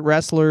favorite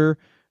wrestler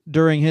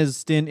during his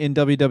stint in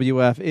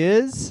WWF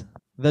is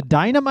the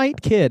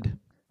Dynamite Kid,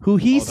 who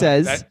he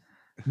says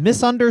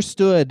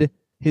misunderstood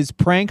his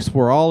pranks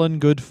were all in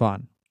good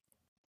fun.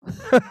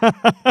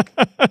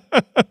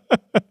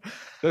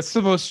 That's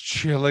the most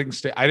chilling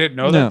I didn't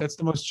know that. That's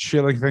the most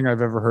chilling thing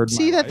I've ever heard.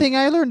 See, that thing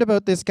I learned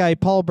about this guy,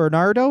 Paul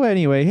Bernardo,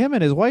 anyway, him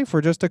and his wife were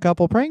just a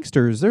couple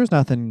pranksters. There's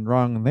nothing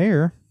wrong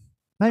there.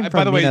 By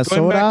the way,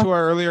 going back to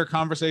our earlier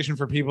conversation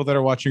for people that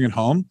are watching at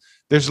home,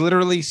 there's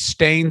literally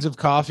stains of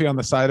coffee on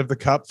the side of the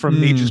cup from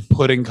me just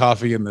putting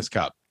coffee in this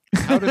cup.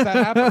 How does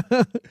that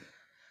happen?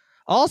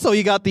 Also,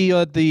 you got the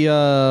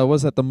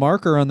was that the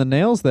marker on the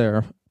nails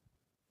there?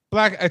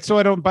 Black, so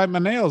I don't bite my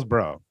nails,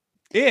 bro.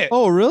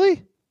 Oh,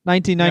 really?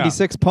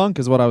 1996 Punk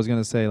is what I was going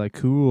to say. Like,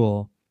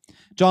 cool.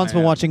 John's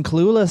been watching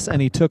Clueless,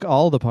 and he took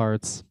all the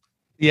parts.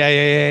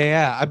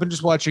 Yeah. I've been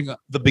just watching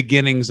the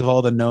beginnings of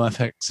all the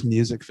NoFX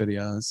music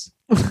videos.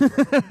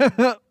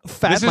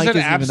 Fat Mike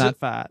isn't even that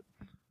fat.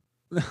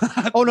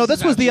 Oh, no,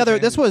 this was the other.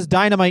 This was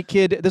Dynamite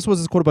Kid. This was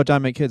his quote about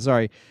Dynamite Kid.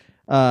 Sorry.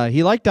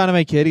 He liked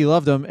Dynamite Kid. He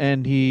loved him.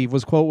 And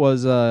his quote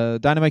was,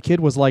 Dynamite Kid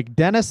was like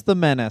Dennis the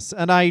Menace.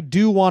 And I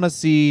do want to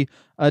see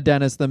a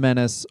Dennis the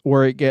Menace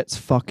where it gets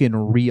fucking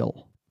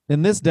real.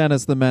 In this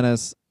Dennis the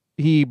Menace,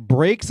 he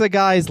breaks a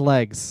guy's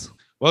legs.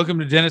 Welcome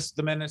to Dennis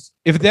the Menace.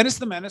 If Dennis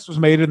the Menace was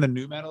made in the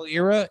new metal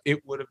era,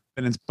 it would have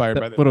been inspired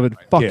by that. Would have been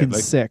fucking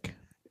sick.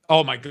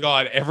 Oh my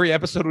God. Every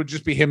episode would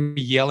just be him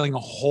yelling a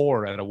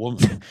whore at a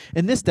woman.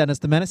 In this Dennis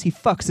the Menace, he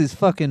fucks his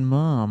fucking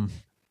mom.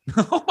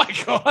 Oh my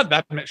God.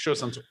 That show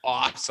sounds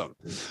awesome.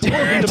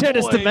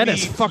 Dennis the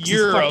Menace fucks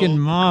his fucking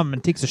mom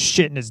and takes a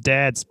shit in his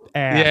dad's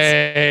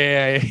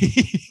ass.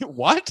 Yeah.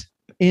 What?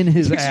 In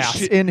his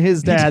ass. In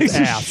his dad's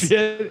ass.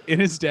 Shit in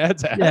his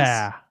dad's ass.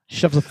 Yeah.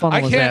 Shoves a funnel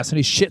in his ass and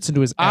he shits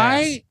into his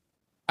ass.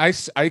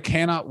 I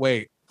cannot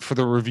wait for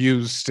the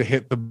reviews to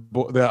hit the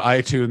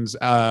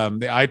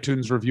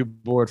iTunes review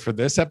board for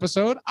this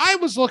episode. I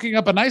was looking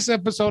up a nice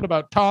episode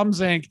about Tom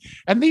Zenk,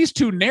 and these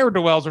two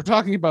ne'er-do-wells are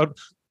talking about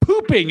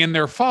pooping in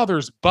their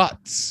father's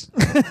butts.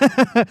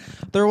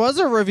 There was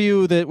a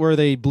review where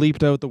they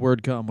bleeped out the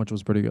word cum, which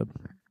was pretty good.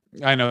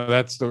 I know,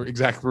 that's the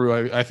exact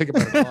rule. I think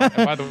about it a lot.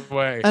 And by the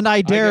way, and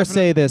I dare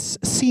say this,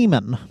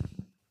 semen.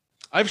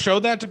 I've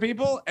showed that to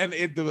people, and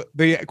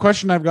the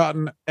question I've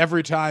gotten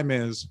every time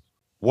is,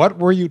 what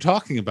were you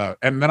talking about?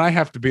 And then I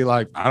have to be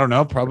like, I don't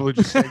know, probably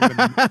just saying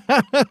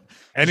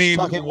any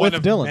one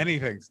of many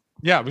things.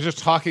 Yeah, I was just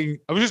talking.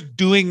 I was just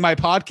doing my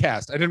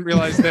podcast. I didn't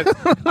realize that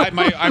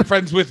I'm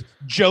friends with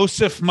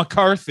Joseph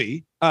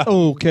McCarthy.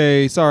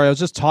 Okay, sorry. I was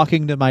just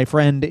talking to my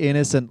friend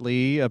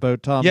innocently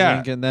about Tom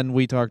Zenk, and then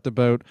we talked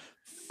about.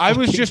 I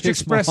was just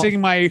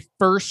expressing my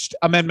First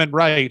Amendment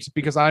right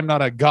because I'm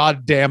not a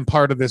goddamn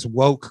part of this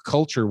woke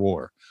culture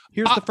war.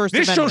 Here's the First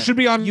Amendment. This show should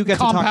be on you get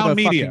Compound to talk about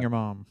Media. Fucking your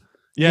mom.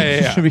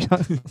 Yeah.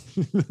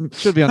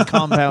 should be on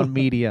Compound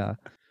Media.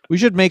 We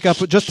should make up.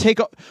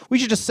 We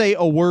should just say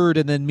a word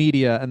and then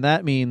media, and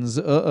that means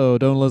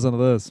don't listen to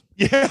this.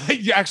 Yeah,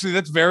 actually,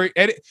 that's very.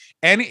 And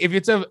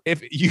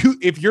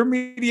if your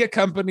media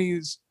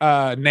company's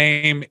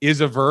name is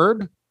a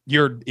verb,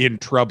 you're in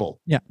trouble.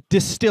 Yeah,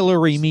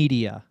 Distillery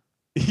Media.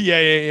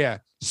 Yeah.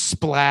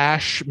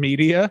 Splash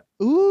Media.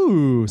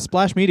 Ooh,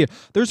 Splash Media.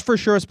 There's for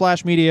sure a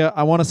Splash Media.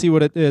 I want to see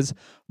what it is,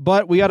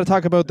 but we got to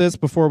talk about this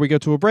before we go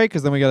to a break,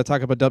 because then we got to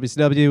talk about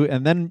WCW,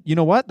 and then you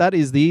know what? That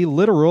is the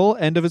literal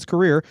end of his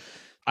career.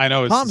 I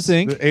know. Tom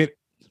Zenk, and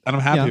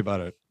I'm happy about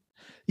it.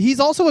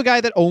 He's also a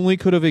guy that only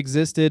could have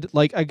existed.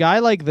 Like a guy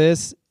like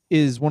this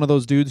is one of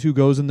those dudes who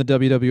goes in the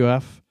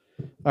WWF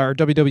or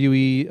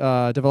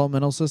WWE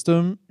developmental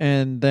system,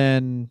 and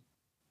then.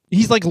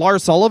 He's like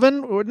Lars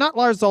Sullivan, not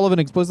Lars Sullivan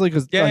explicitly,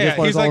 because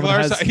he's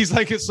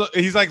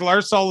like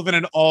Lars Sullivan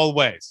in all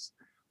ways.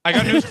 I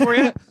got news for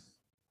you.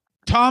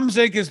 Tom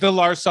Zenk is the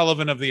Lars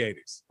Sullivan of the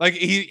 80s. Like,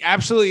 he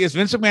absolutely is.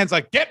 Vince McMahon's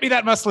like, get me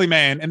that muscly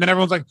man. And then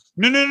everyone's like,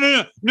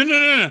 no.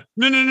 And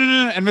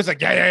Vince's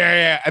like,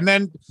 yeah. And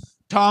then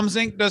Tom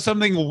Zenk does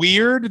something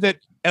weird that,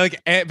 like,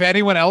 if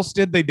anyone else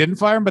did, they didn't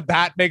fire him, but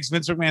that makes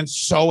Vince McMahon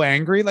so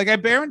angry. Like, I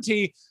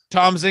guarantee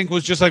Tom Zenk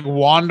was just like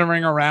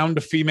wandering around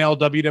to female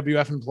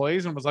WWF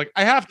employees and was like,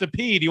 I have to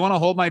pee. Do you want to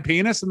hold my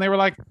penis? And they were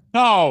like,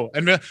 no.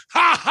 And ha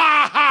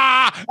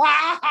ha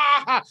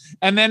ha.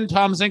 And then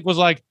Tom Zenk was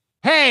like,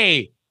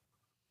 hey,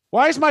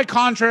 why is my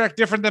contract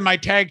different than my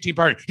tag team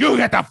partner? You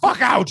get the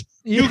fuck out.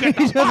 You get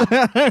the fuck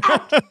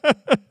out.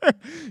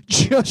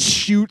 Just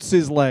shoots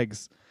his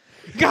legs.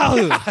 Go.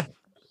 Yeah.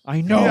 I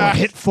know a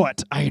hit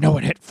foot. I know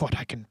a hit foot.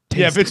 I can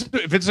taste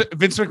Vince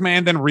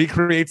McMahon then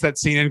recreates that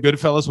scene in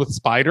Goodfellas with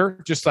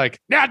Spider. Just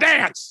like, yeah,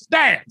 dance.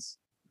 Yeah.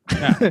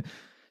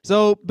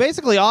 So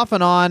basically, off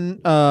and on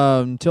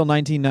till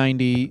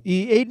 1990,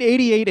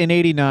 88 and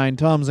 89,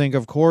 Tom Zenk,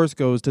 of course,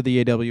 goes to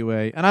the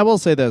AWA. And I will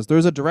say this,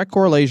 there's a direct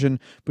correlation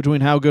between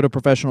how good a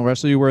professional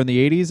wrestler you were in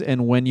the 80s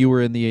and when you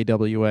were in the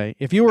AWA.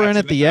 If you were in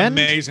at the end,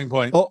 amazing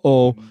point.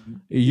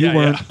 You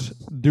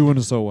weren't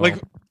doing so well.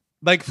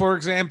 Like, for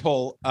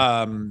example,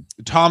 Tom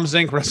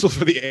Zenk wrestled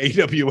for the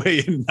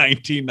AWA in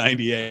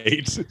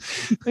 1998.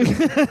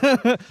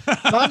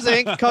 Tom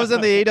Zenk comes in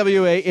the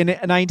AWA in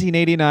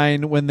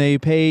 1989 when they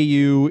pay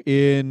you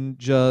in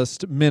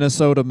just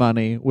Minnesota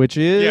money, which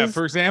is,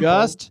 for example,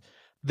 just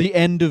the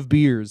end of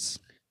beers.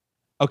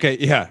 Okay,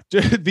 yeah.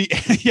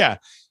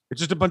 It's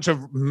just a bunch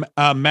of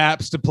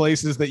maps to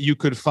places that you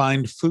could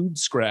find food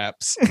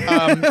scraps.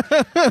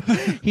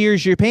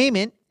 Here's your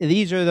payment.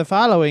 These are the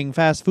following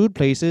fast food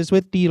places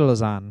with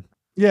deals on.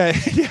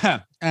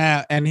 Yeah.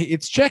 And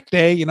it's check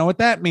day. You know what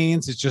that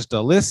means? It's just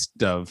a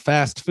list of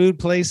fast food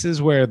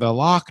places where the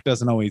lock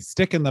doesn't always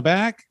stick in the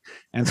back,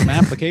 and some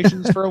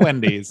applications for a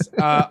Wendy's.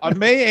 On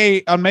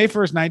May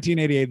 1st,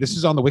 1988, this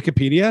is on the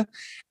Wikipedia,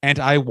 and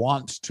I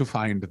want to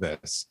find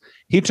this.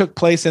 He took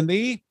place in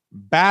the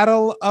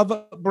Battle of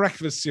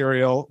Breakfast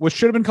Cereal, which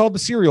should have been called the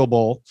Cereal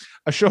Bowl,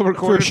 a show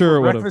recorded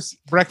for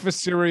breakfast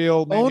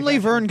cereal. Only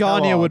Vern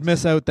Gagne would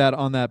miss out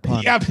on that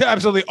pun. Yeah,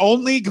 absolutely.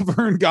 Only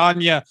Vern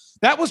Gagne.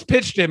 That was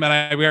pitched him, and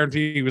I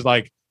guarantee he was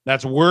like,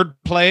 that's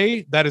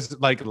wordplay, that is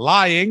like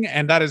lying,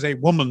 and that is a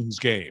woman's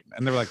game.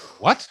 And they were like,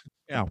 what?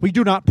 Yeah, we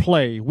do not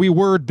play. We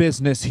word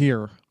business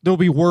here. There'll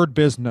be word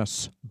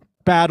business.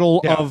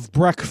 Battle of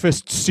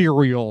Breakfast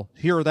Cereal.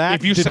 Hear that?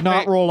 If you did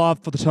not roll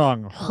off the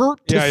tongue.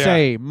 Hurt to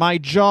say. My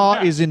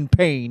jaw is in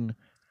pain.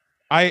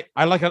 I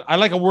like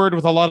a word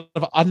with a lot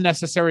of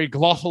unnecessary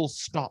glottal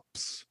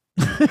stops.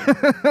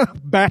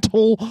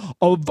 Battle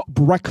of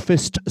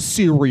Breakfast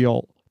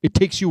Cereal. It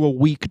takes you a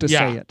week to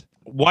say it.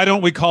 Why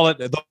don't we call it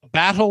the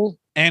Battle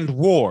and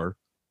War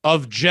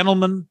of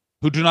Gentlemen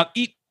Who Do Not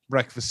Eat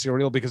Breakfast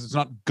Cereal, because it's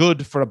not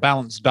good for a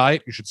balanced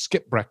diet. You should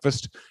skip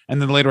breakfast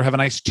and then later have a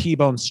nice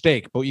T-bone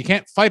steak. But you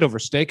can't fight over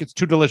steak. It's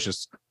too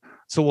delicious.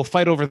 So we'll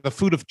fight over the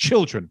food of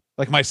children,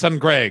 like my son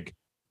Greg.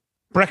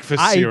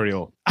 Breakfast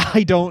cereal.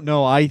 I don't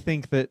know. I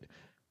think that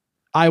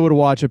I would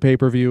watch a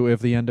pay-per-view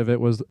if the end of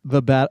it was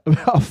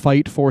a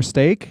fight for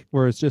steak,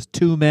 where it's just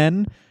two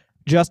men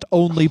just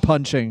only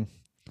punching.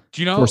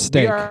 Do you know for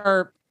steak?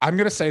 I'm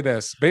going to say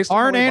this. Based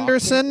Arn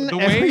Anderson,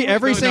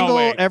 every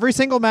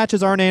single match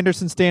is Arn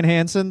Anderson, Stan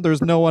Hansen.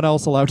 There's no one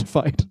else allowed to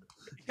fight.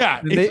 Yeah.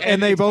 And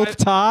they both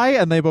tie,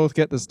 and they both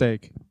get the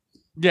steak.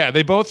 Yeah,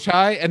 they both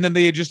tie, and then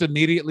they just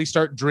immediately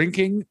start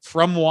drinking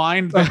from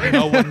wine that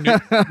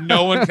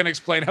no one can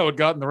explain how it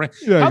got in the ring.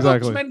 Yeah, how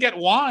exactly. those men get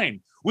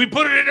wine? We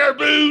put it in our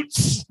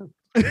boots.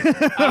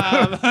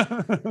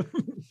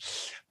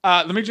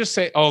 Let me just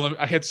say,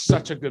 I had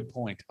such a good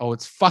point. Oh,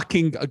 it's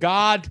fucking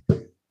God. Is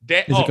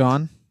it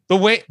gone?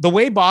 The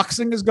way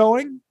boxing is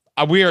going,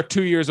 we are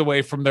 2 years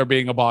away from there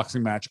being a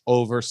boxing match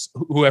over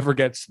whoever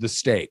gets the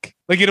steak.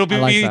 Like it'll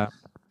be that.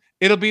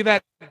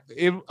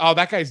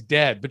 That guy's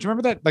dead. But you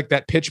remember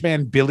that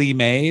pitchman Billy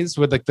Mays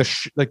with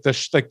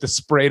the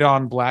sprayed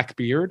on black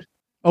beard?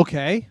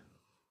 Okay.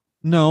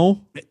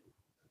 No.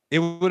 It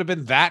would have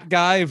been that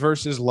guy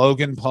versus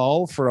Logan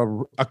Paul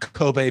for a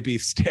Kobe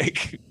beef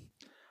steak.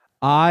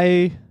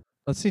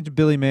 Let's see,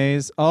 Billy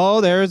Mays. Oh,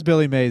 there's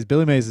Billy Mays.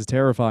 Billy Mays is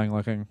terrifying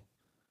looking.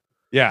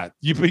 Yeah,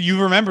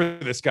 you remember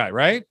this guy,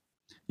 right?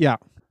 Yeah,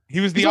 he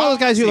was one of those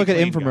guys you look at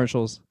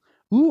infomercials.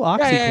 Guy. Ooh,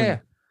 OxyClean. Yeah.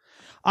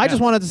 I just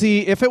wanted to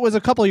see if it was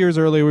a couple years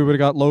earlier, we would have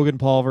got Logan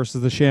Paul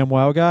versus the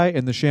ShamWow guy,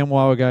 and the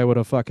ShamWow guy would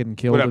have fucking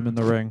killed him in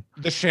the ring.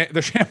 The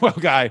ShamWow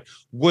guy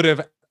would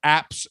have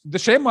the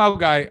ShamWow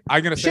guy.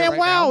 I'm gonna say ShamWow. Right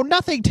now,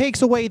 nothing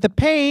takes away the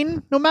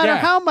pain, no matter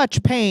how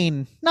much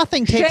pain.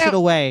 Nothing takes it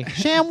away.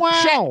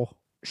 ShamWow.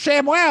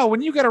 ShamWow,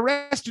 when you get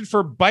arrested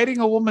for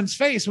biting a woman's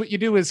face, what you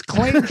do is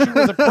claim she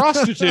was a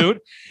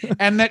prostitute,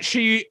 and that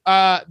she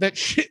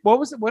what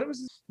was it? What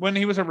was it? When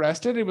he was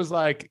arrested? It was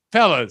like,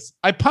 fellas,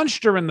 I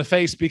punched her in the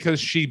face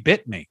because she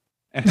bit me,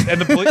 and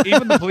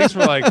even the police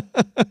were like,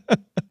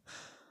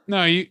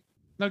 no,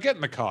 get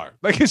in the car.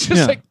 Like it's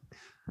just like,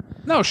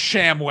 no,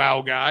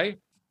 ShamWow guy.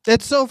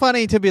 It's so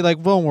funny to be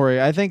like, don't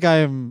worry, I think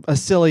I'm a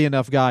silly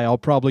enough guy. I'll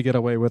probably get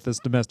away with this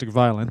domestic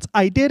violence.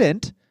 I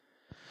didn't.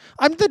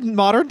 I'm the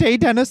modern day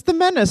Dennis the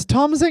Menace.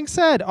 Tom Zenk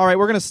said. All right,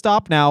 we're going to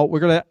stop now. We're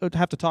going to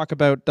have to talk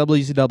about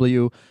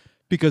WCW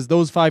because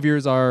those 5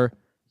 years are,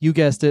 you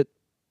guessed it,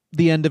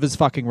 the end of his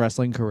fucking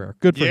wrestling career.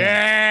 Good for him.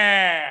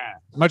 Yeah.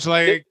 Much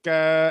like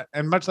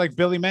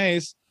Billy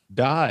Mays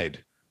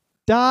died.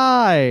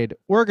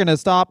 We're going to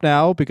stop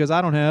now because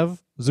I don't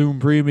have Zoom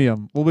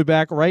Premium. We'll be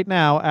back right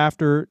now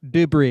after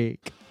the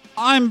break.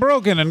 I'm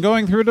broken and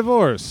going through a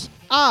divorce.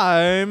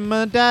 I'm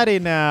a daddy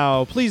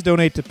now. Please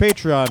donate to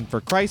Patreon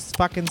for Christ's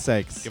fucking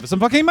sakes. Give us some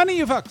fucking money,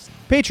 you fucks.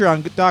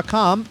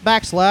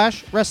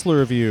 Patreon.com/Wrestler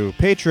Review.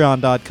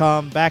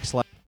 Patreon.com/ I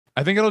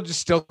think it'll just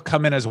still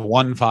come in as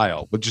one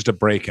file with just a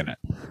break in it.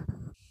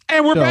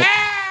 And we're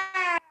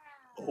back.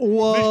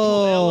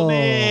 Whoa.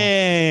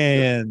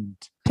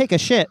 Element. Take a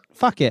shit.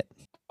 Fuck it.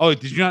 Oh,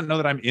 did you not know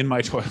that I'm in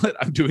my toilet?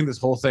 I'm doing this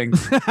whole thing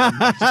on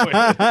my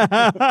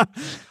toilet.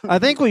 I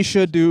think we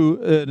should do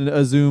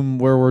a Zoom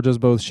where we're just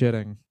both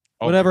shitting.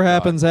 Oh Whatever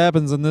happens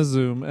in this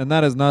Zoom, and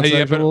that is not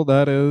sexual.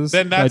 That is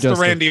then that's digestive.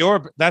 the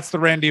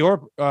Randy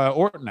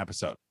Orton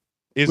episode.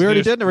 We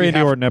already did the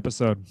Randy Orton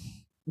episode.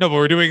 No, but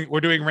we're doing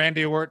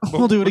Randy Orton.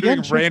 We'll do it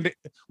again.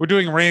 We're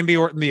doing Randy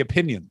Orton the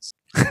opinions.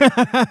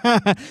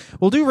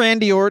 We'll do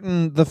Randy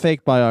Orton the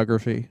fake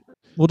biography.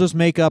 We'll just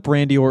make up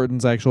Randy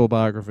Orton's actual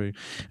biography.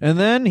 And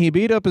then he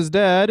beat up his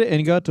dad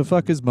and got to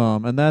fuck his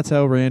mom, and that's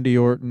how Randy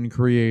Orton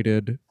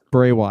created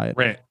Bray Wyatt.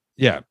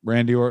 Yeah,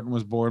 Randy Orton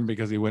was born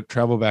because he went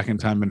travel back in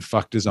time and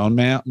fucked his own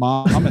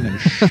mom and then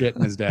shit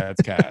in his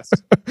dad's cast.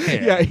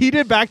 Yeah, he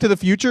did Back to the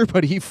Future,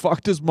 but he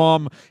fucked his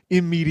mom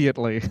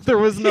immediately. There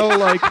was no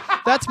like,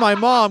 that's my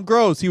mom,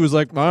 gross. He was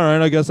like, all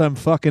right, I guess I'm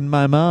fucking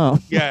my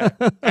mom. Yeah,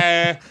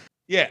 a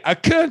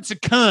cunt's a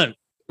cunt,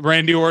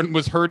 Randy Orton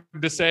was heard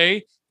to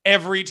say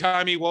every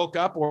time he woke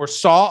up or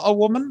saw a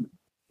woman.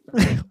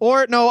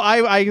 Or no,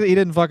 he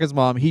didn't fuck his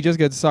mom. He just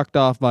gets sucked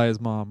off by his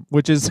mom,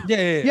 which is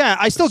yeah.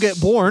 I still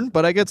get born,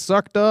 but I get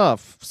sucked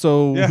off.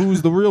 So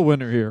who's the real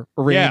winner here?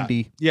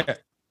 Randy. Yeah.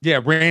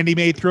 Randy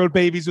made throat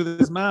babies with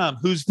his mom.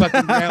 Who's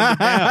fucking grounded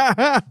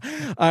down?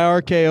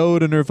 I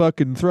RKO'd in her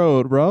fucking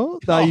throat, bro.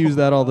 I use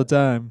that all the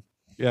time.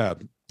 Yeah,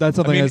 that's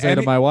something I say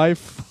to my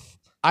wife.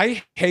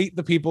 I hate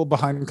the people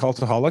behind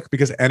Cultaholic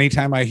because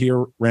anytime I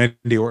hear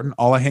Randy Orton,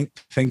 all I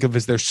think of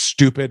is their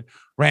stupid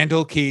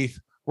Randall Keith.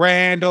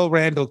 Randall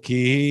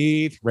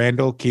Keith.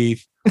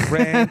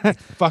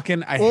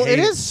 Fucking, I hate it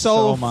is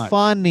so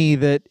funny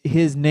that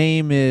his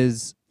name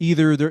is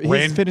either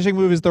his finishing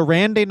move is the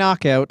Randy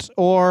Knockout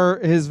or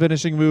his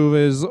finishing move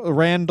is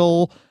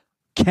Randall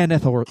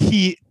Kenneth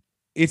Orton.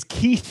 It's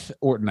Keith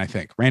Orton, I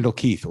think. Randall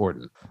Keith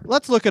Orton.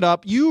 Let's look it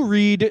up. You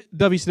read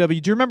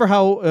WCW. Do you remember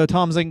how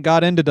Tom Zenk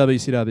got into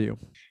WCW?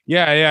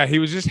 Yeah. He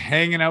was just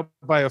hanging out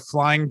by a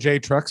Flying J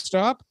truck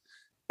stop.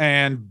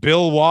 And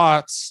Bill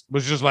Watts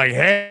was just like,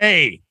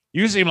 hey,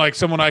 you seem like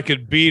someone I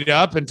could beat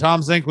up. And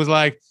Tom Zenk was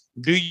like,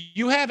 do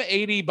you have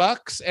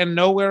 $80 and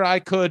know where I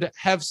could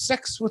have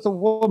sex with a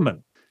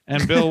woman?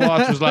 And Bill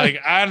Watts was like,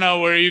 I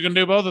know where you can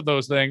do both of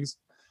those things.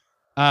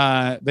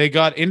 They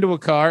got into a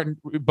car and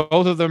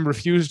both of them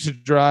refused to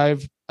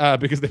drive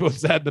because they both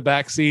sat in the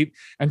back seat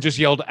and just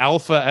yelled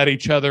alpha at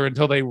each other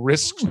until they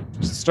risked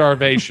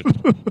starvation.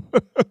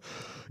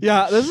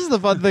 Yeah, this is the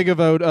fun thing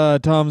about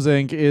Tom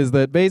Zenk is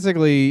that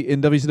basically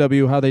in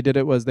WCW, how they did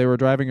it was they were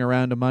driving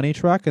around a money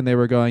truck and they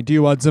were going, do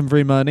you want some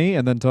free money?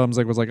 And then Tom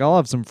Zenk was like, I'll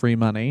have some free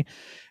money.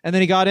 And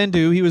then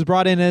he was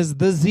brought in as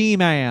the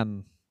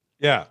Z-Man.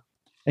 Yeah.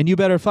 And you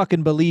better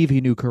fucking believe he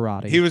knew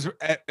karate. He was,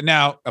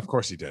 now, of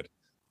course he did.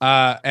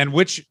 And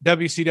which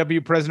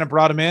WCW president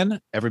brought him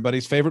in?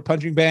 Everybody's favorite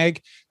punching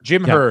bag,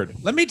 Jim Herd.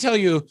 Let me tell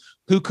you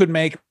who could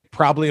make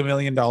probably $1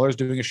 million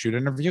doing a shoot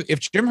interview. If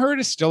Jim Herd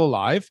is still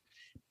alive,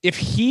 if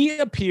he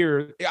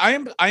appears, I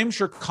am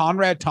sure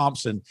Conrad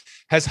Thompson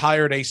has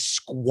hired a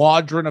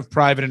squadron of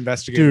private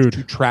investigators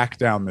to track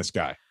down this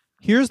guy.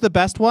 Here's the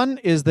best one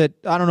is that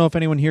I don't know if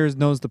anyone here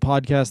knows the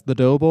podcast The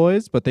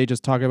Doughboys, but they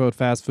just talk about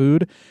fast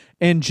food.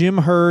 And Jim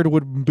Herd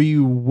would be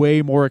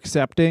way more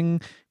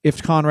accepting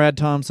if Conrad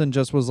Thompson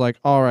just was like,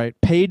 all right,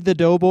 paid the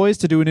Doughboys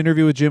to do an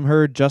interview with Jim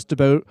Herd just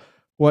about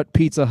what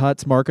Pizza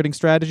Hut's marketing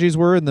strategies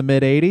were in the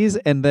mid-'80s.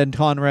 And then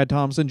Conrad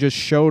Thompson just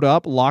showed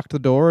up, locked the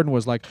door, and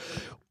was like,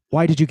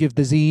 why did you give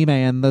the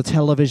Z-Man the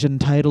television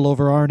title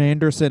over Arn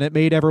Anderson? It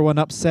made everyone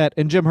upset.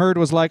 And Jim Herd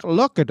was like,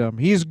 look at him.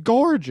 He's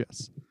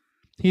gorgeous.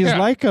 He's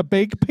like a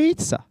big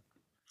pizza.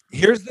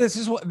 This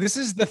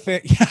is the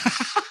thing.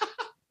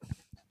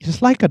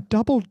 He's like a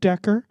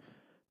double-decker,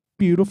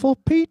 beautiful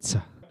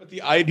pizza. But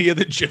the idea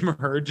that Jim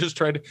Herd just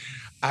tried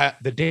to,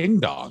 the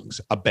ding-dongs,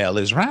 a bell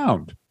is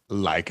round.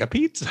 Like a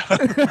pizza. I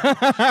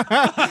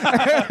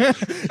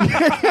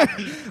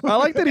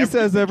like that he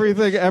says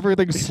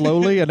everything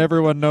slowly and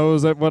everyone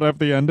knows what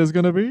the end is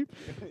going to be.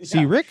 Yeah.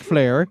 See, Ric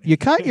Flair, you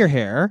cut your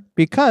hair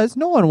because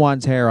no one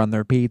wants hair on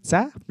their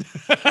pizza.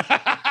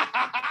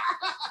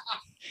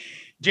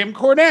 Jim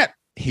Cornette,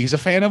 he's a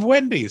fan of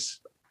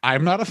Wendy's.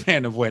 I'm not a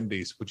fan of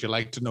Wendy's. Would you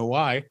like to know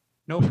why?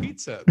 No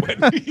pizza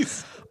at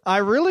Wendy's. I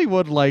really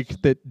would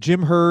like that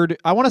Jim Hurd.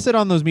 I want to sit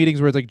on those meetings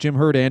where it's like Jim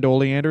Hurd and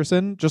Ole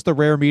Anderson, just the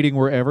rare meeting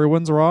where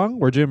everyone's wrong,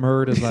 where Jim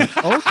Hurd is like,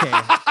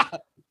 okay,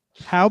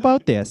 how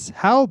about this?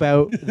 How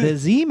about the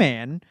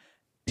Z-Man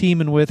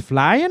teaming with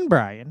Flying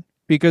Brian?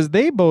 Because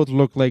they both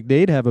look like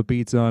they'd have a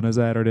pizza on a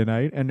Saturday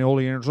night, and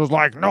Ole Anderson's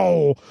like,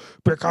 no,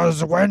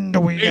 because when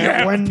do we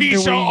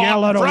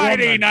yell at a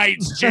Friday woman?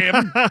 nights,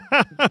 Jim?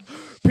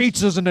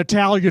 Pizza's an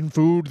Italian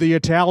food. The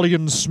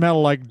Italians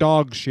smell like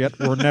dog shit.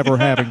 We're never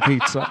having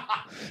pizza.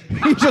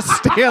 He just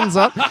stands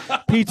up.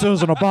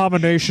 Pizza's an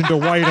abomination to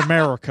white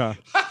America.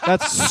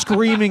 That's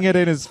screaming it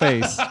in his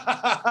face.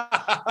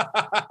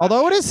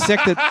 Although it is sick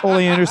that Ole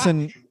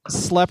Anderson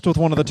slept with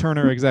one of the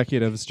Turner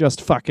executives,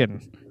 just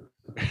fucking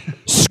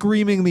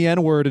screaming the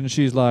N-word, and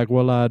she's like,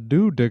 well, I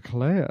do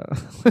declare.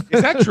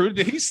 Is that true?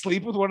 Did he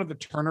sleep with one of the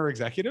Turner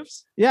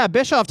executives? Yeah,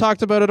 Bischoff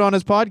talked about it on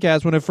his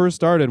podcast when it first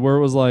started, where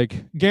it was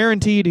like,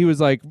 guaranteed, he was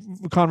like,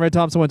 Conrad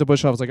Thompson went to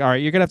Bischoff, was like, all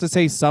right, you're going to have to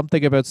say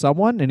something about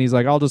someone, and he's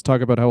like, I'll just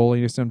talk about how Ole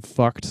Anderson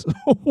fucked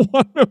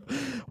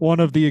one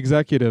of the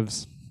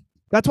executives.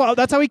 That's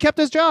how he kept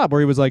his job,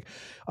 where he was like,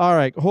 all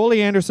right, Ole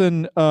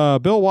Anderson,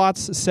 Bill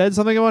Watts said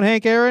something about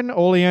Hank Aaron.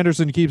 Ole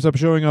Anderson keeps up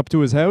showing up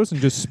to his house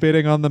and just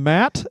spitting on the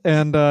mat.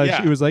 And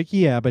she was like,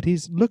 yeah, but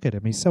look at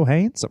him. He's so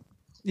handsome.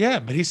 Yeah,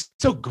 but he's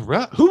so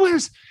gruff.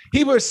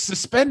 He wears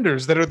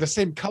suspenders that are the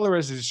same color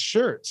as his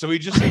shirt. So he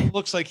just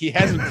looks like he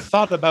hasn't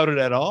thought about it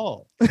at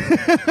all.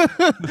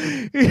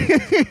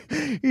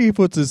 He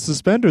puts his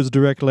suspenders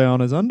directly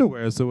on his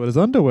underwear so his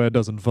underwear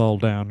doesn't fall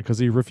down because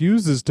he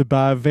refuses to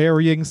buy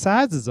varying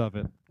sizes of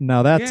it.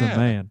 Now that's a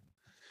man.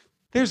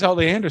 There's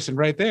Ole Anderson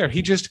right there.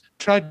 He just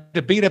tried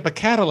to beat up a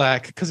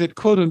Cadillac because it,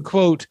 quote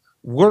unquote,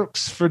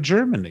 works for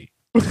Germany.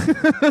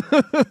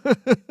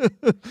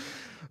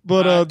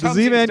 But the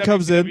Z-Man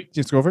comes in.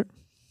 Just go over it.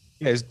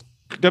 Yeah, his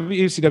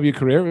WCW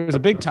career was a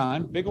big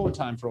old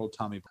time for old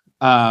Tommy.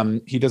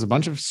 He does a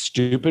bunch of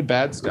stupid,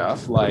 bad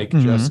stuff, like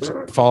just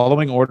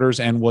following orders,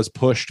 and was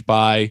pushed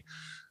by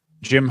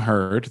Jim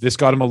Hurd. This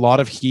got him a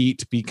lot of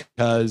heat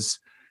because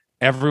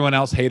everyone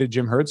else hated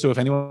Jim Hurd. So if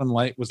anyone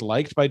was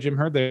liked by Jim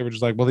Hurd, they were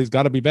just like, well, he's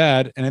got to be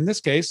bad. And in this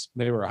case,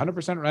 they were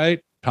 100% right.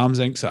 Tom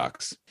Zenk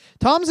sucks.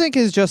 Tom Zenk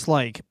is just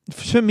like,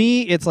 to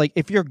me, it's like,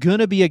 if you're going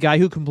to be a guy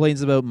who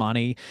complains about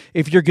money,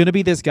 if you're going to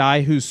be this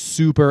guy who's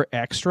super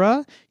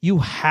extra, you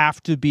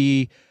have to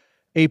be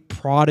a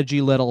prodigy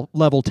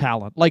level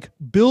talent. Like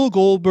Bill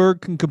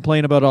Goldberg can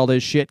complain about all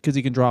this shit because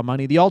he can draw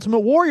money. The Ultimate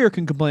Warrior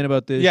can complain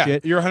about this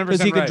shit you're 100%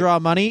 because he can draw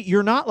money.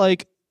 You're not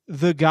like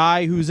the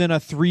guy who's in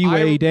a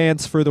three-way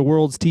dance for the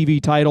world's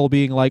TV title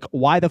being like,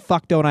 why the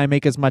fuck don't I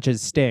make as much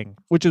as Sting?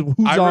 Which is who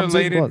Tom Zenk was.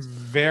 I related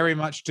very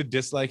much to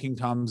disliking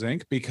Tom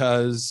Zenk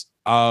because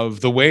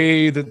of the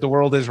way that the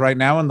world is right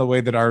now and the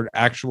way that our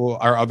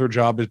other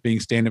job is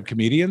being stand-up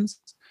comedians.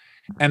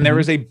 And there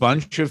is a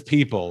bunch of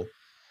people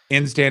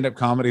in stand-up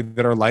comedy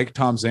that are like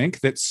Tom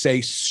Zenk that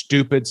say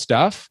stupid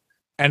stuff.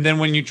 And then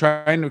when you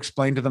try to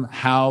explain to them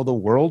how the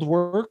world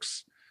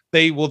works,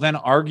 they will then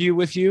argue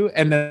with you,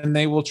 and then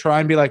they will try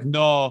and be like,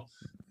 no,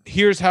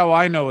 here's how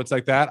I know it's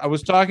like that. I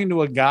was talking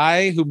to a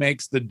guy who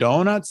makes the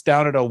donuts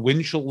down at a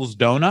Winchell's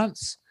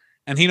Donuts,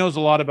 and he knows a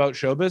lot about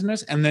show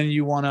business, and then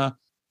you want to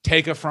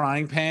take a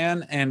frying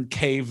pan and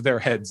cave their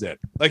heads in.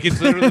 Like, it's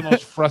literally the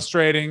most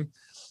frustrating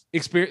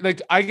experience.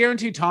 Like, I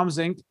guarantee Tom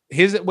Zenk,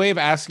 his way of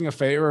asking a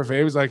favor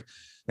is like,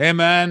 hey,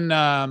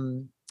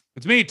 man,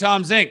 it's me,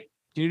 Tom Zenk.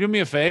 Can you do me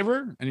a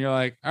favor? And you're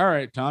like, all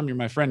right, Tom, you're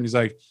my friend. He's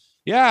like,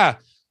 yeah.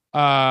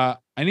 I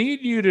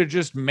need you to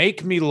just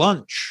make me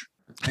lunch.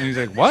 And he's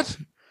like, what?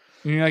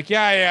 And you're like,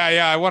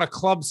 yeah. I want a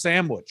club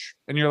sandwich.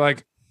 And you're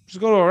like, just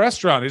go to a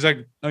restaurant. He's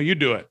like, no, you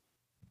do it.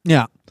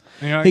 Yeah.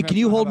 Like, hey, can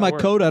you hold my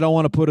coat? I don't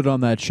want to put it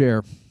on that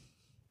chair.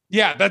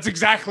 Yeah, that's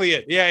exactly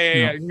it. Yeah.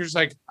 And you're just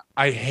like,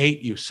 I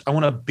hate you. I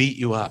want to beat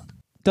you up.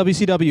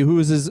 WCW. Who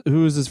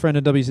is his friend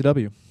in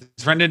WCW?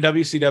 His friend in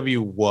WCW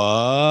was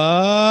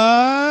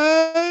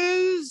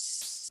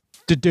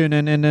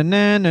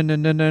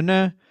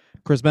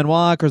Chris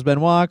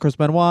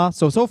Benoit.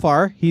 So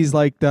far, he's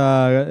like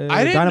the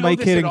Dynamite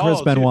Kid and Chris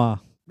Benoit.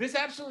 This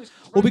absolutely.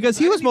 Well, because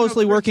he was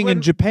mostly working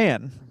in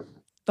Japan.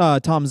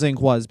 Tom Zenk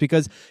was,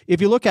 because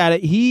if you look at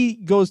it, he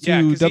goes to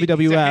WWF.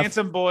 He's a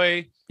handsome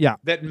boy. Yeah.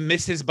 That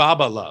Mrs.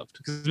 Baba loved,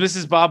 because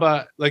Mrs.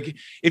 Baba, like,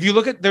 if you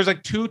look at, there's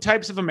like two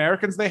types of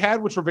Americans they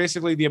had, which were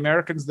basically the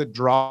Americans that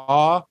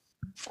draw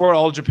for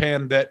All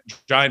Japan that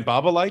Giant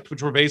Baba liked,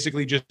 which were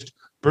basically just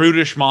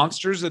brutish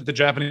monsters that the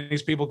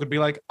Japanese people could be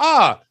like,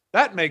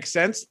 that makes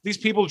sense. These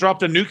people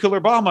dropped a nuclear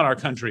bomb on our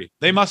country.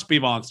 They must be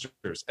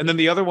monsters. And then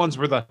the other ones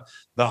were the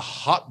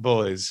hot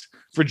boys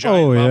for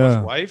Giant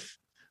Baba's wife,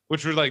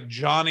 which were like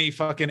Johnny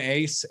fucking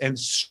Ace and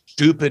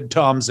stupid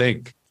Tom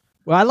Zenk.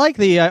 Well, I like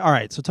the all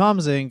right. So Tom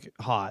Zenk,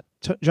 hot.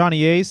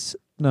 Johnny Ace,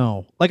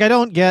 no. Like, I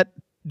don't get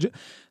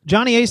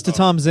Johnny Ace to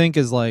Tom Zenk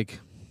is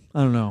like,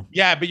 I don't know.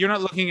 Yeah, but you're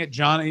not looking at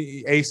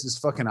Johnny Ace's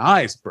fucking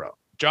eyes, bro.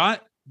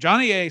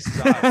 Johnny Ace's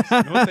eyes.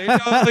 You know what they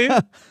tell you?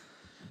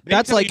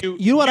 That's like, you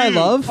know what I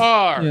love?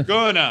 Are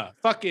gonna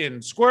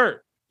fucking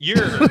squirt.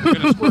 You're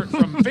gonna squirt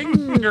from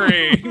finger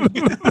Fingering.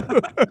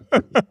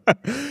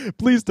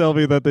 Please tell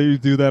me that they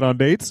do that on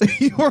dates.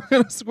 You're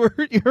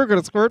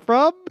gonna squirt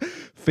from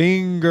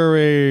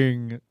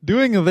fingering.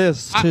 Doing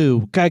this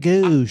too.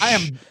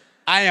 Gagoosh.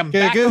 I am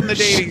back on the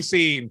dating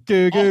scene.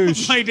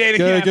 Gagoosh. My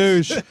dating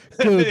Gagoosh. apps.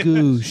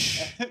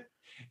 Gagoosh.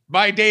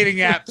 My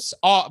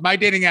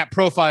dating app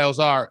profiles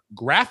are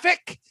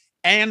graphic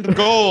and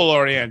goal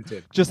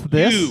oriented. Just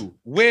this? You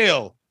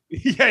will.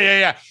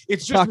 Yeah.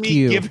 It's just Fuck me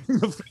you. giving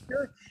the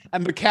finger,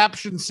 and the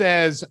caption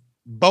says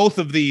both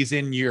of these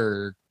in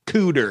your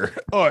cooter.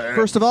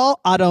 First of all,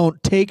 I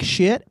don't take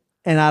shit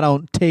and I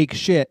don't take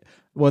shit.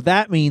 What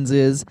that means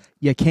is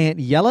you can't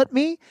yell at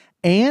me,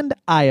 and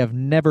I have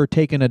never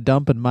taken a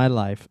dump in my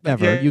life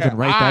ever. Yeah, you can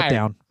write that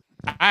down.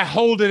 I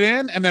hold it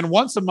in, and then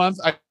once a month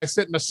I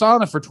sit in a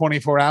sauna for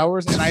 24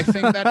 hours, and I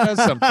think that does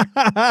something.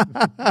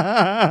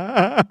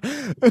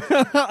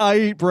 I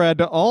eat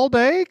bread all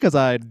day because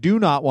I do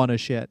not want to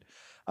shit.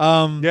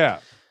 Yeah.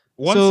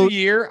 Once a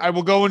year, I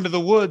will go into the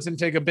woods and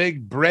take a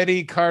big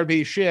bready,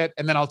 carby shit,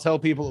 and then I'll tell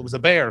people it was a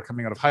bear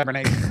coming out of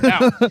hibernation.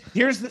 Now,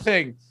 here's the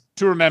thing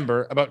to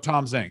remember about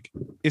Tom Zenk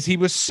is he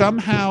was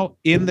somehow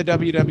in the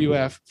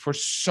WWF for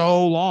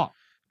so long.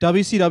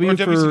 WCW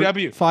for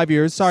WCW. 5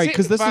 years. Sorry,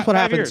 because this is what 5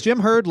 happens. years. Jim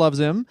Herd loves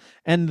him,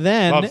 and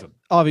then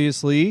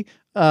obviously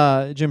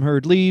Jim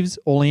Herd leaves.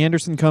 Ole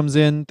Anderson comes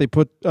in. They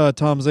put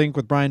Tom Zenk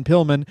with Brian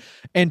Pillman,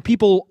 and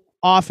people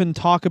often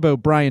talk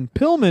about Brian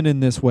Pillman in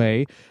this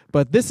way,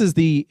 but this is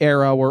the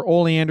era where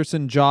Ole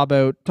Anderson job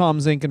out Tom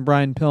Zenk and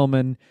Brian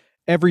Pillman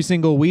every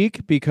single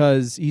week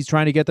because he's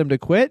trying to get them to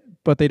quit,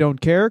 but they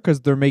don't care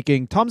because they're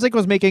making. Tom Zenk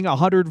was making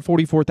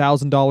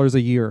 $144,000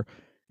 a year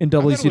in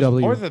WCW. It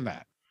was more than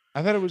that.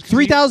 I thought it was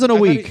 $3,000 a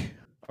week.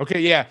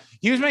 Okay, yeah,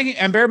 he was making,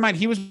 and bear in mind,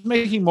 he was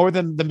making more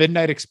than the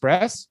Midnight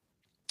Express,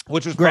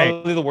 which was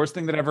probably the worst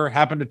thing that ever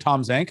happened to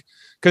Tom Zenk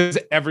because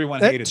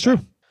everyone hated. That's true.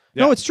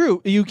 Yeah. No, it's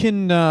true. You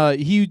can.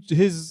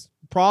 His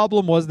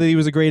problem was that he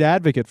was a great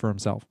advocate for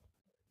himself.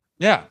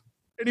 Yeah,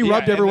 and he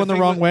rubbed everyone the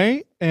wrong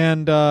way,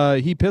 and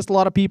he pissed a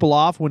lot of people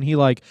off when he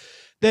like.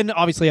 Then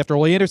obviously after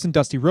Ole Anderson,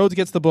 Dusty Rhodes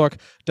gets the book.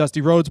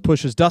 Dusty Rhodes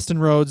pushes Dustin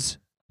Rhodes.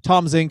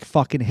 Tom Zenk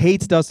fucking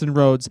hates Dustin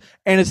Rhodes,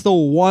 and it's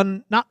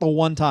not the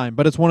one time,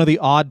 but it's one of the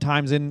odd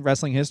times in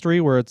wrestling history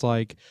where it's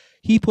like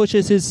he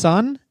pushes his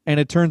son, and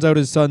it turns out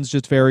his son's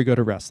just very good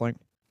at wrestling.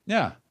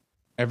 Yeah,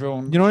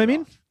 everyone. You know what I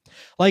mean?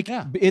 Like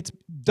it's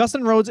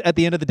Dustin Rhodes at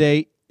the end of the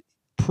day,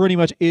 pretty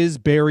much is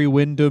Barry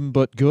Windham,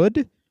 but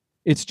good.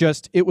 It's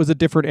just it was a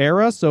different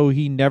era, so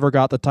he never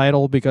got the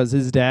title because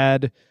his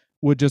dad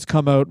would just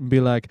come out and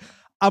be like,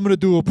 I'm going to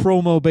do a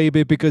promo,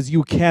 baby, because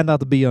you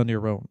cannot be on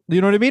your own. You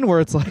know what I mean? Where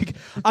it's like,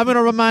 I'm going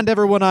to remind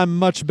everyone I'm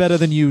much better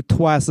than you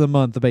twice a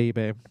month,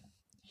 baby.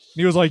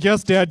 He was like,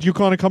 yes, Dad, you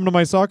want to come to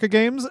my soccer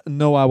games?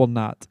 No, I will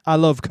not. I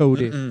love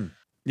Cody.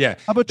 Yeah.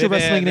 How about your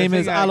wrestling name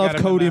is I love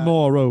Cody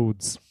Moore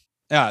Rhodes?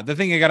 Yeah, the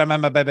thing you gotta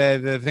remember,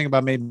 baby, the thing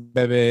about me,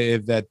 baby,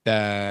 is that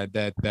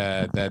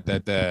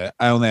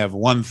I only have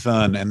one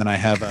son, and then I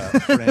have a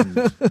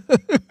friend.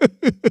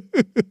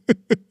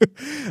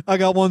 I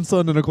got one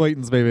son and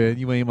acquaintance, baby.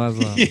 You ain't my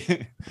son.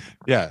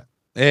 Yeah.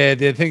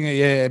 The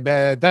thing,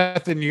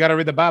 Dustin, you gotta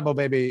read the Bible,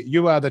 baby.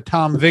 You are the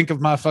Tom Zenk of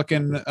my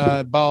fucking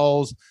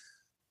balls.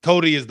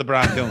 Cody is the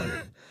Brian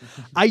Pillman.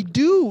 I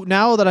do,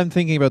 now that I'm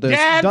thinking about this.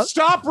 Dad,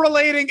 stop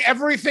relating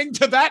everything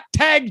to that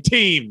tag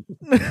team.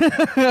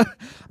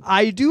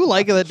 I do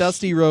like that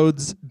Dusty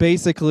Rhodes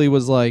basically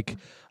was like,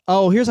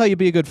 oh, here's how you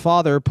be a good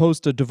father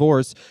post a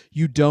divorce.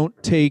 You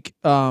don't take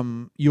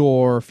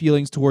your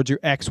feelings towards your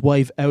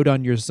ex-wife out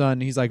on your son.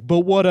 He's like,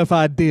 but what if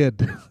I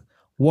did?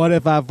 What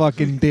if I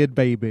fucking did,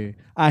 baby?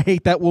 I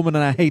hate that woman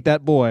and I hate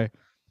that boy.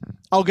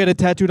 I'll get it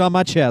tattooed on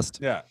my chest.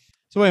 Yeah.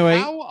 So anyway.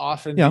 How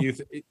often do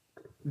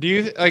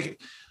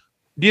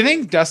you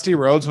think Dusty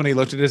Rhodes, when he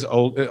looked at his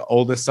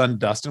oldest son,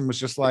 Dustin, was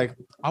just like,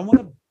 I want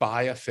to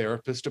buy a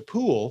therapist a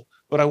pool,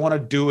 but I want to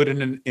do it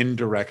in an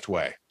indirect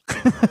way?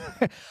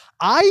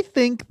 I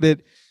think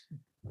that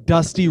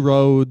Dusty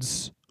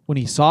Rhodes, when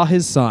he saw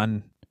his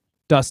son,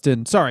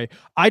 Dustin,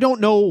 I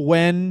don't know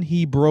when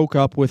he broke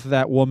up with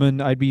that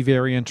woman. I'd be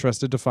very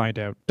interested to find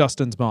out.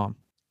 Dustin's mom.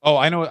 Oh,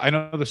 I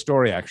know the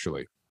story,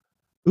 actually.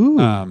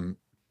 Ooh.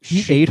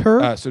 He ate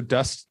her? So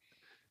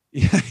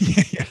yeah.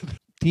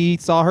 He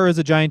saw her as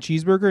a giant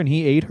cheeseburger and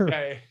he ate her.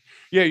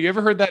 Yeah, you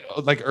ever heard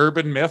that like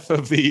urban myth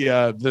of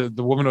the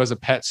woman who has a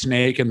pet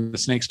snake and the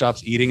snake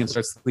stops eating and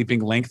starts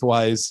sleeping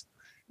lengthwise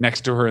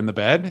next to her in the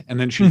bed, and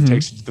then she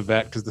takes it to the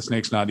vet because the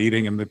snake's not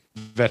eating, and the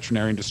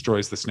veterinarian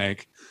destroys the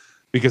snake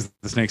because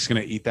the snake's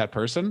going to eat that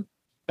person?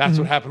 That's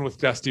what happened with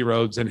Dusty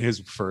Rhodes and his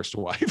first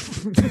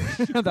wife.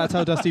 That's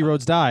how Dusty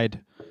Rhodes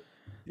died.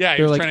 Yeah,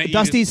 they're like,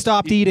 Dusty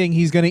stopped eating.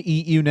 He's going to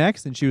eat you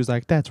next. And she was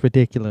like, that's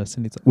ridiculous.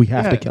 And he's like, we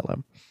have to kill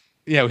him.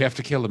 Yeah, we have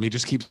to kill him. He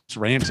just keeps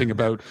ranting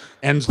about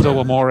Enzo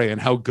Amore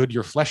and how good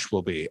your flesh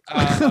will be.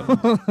 I'm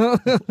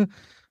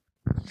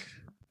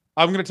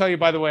going to tell you,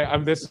 by the way,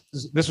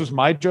 this was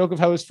my joke of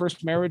how his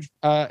first marriage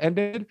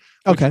ended.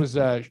 Which was,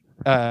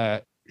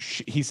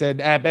 he said,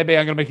 baby,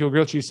 I'm going to make you a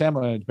grilled cheese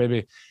sandwich,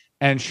 baby.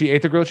 And she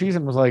ate the grilled cheese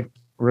and was like,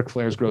 Ric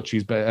Flair's grilled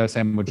cheese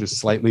sandwich is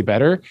slightly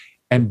better.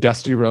 And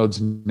Dusty Rhodes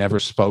never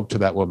spoke to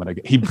that woman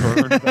again. He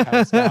burned the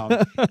house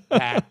down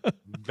that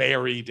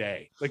very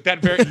day.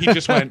 He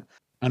just went,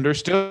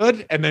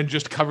 understood, and then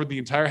just covered the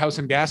entire house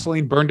in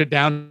gasoline, burned it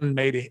down, and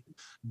made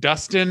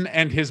Dustin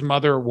and his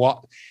mother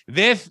walk.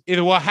 This is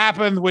what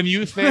happened when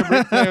you say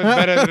Ric Flair is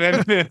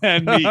better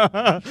than me.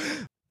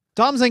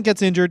 Tom Zenk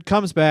gets injured,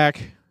 comes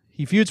back.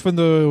 He feuds for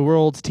the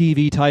world's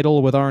TV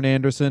title with Arn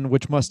Anderson,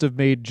 which must have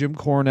made Jim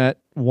Cornette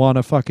want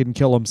to fucking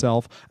kill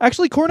himself.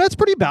 Actually, Cornette's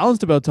pretty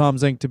balanced about Tom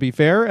Zenk, to be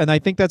fair, and I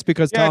think that's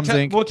because Tom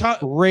Zenk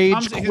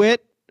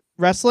quit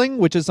wrestling,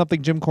 which is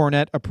something Jim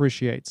Cornette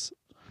appreciates.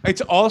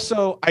 It's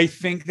also, I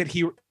think that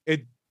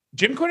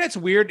Jim Cornette's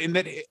weird in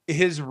that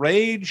his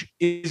rage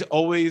is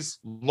always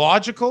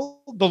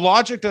logical. The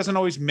logic doesn't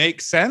always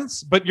make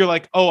sense, but you're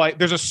like,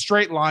 there's a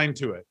straight line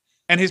to it.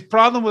 And his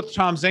problem with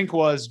Tom Zenk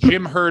was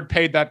Jim Herd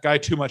paid that guy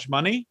too much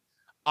money.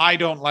 I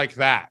don't like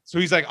that. So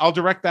he's like, I'll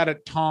direct that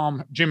at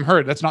Jim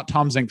Herd. That's not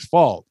Tom Zenk's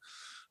fault.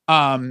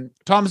 Tom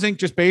Zenk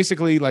just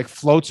basically like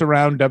floats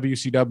around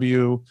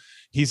WCW.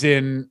 He's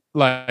in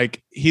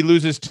he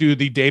loses to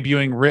the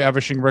debuting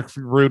ravishing Rick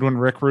Rude when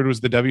Rick Rude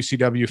was the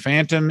WCW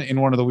Phantom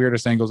in one of the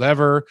weirdest angles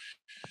ever.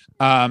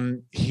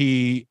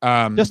 He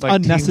just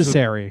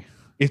unnecessary.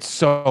 It's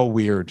so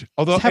weird.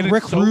 Although just have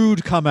Rick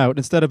Rude come out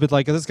instead of it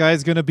like this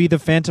guy's gonna be the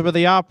Phantom of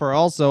the Opera.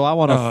 Also, I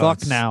want to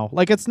fuck now.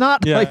 Like it's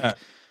not it's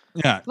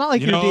not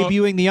like you're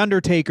debuting the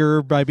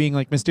Undertaker by being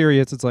like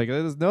mysterious. It's like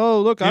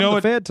no, look, I'm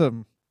the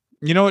Phantom.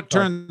 You know what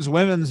turns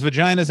women's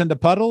vaginas into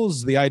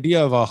puddles? The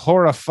idea of a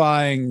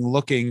horrifying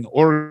looking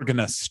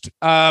organist.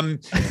 And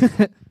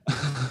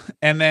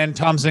then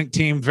Tom Zenk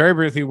teamed very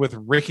briefly with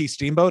Ricky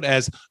Steamboat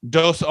as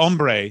Dos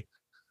Hombre,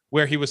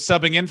 where he was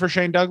subbing in for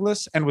Shane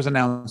Douglas and was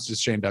announced as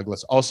Shane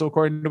Douglas. Also,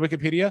 according to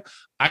Wikipedia,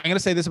 I'm going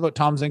to say this about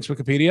Tom Zenk's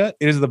Wikipedia.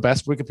 It is the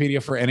best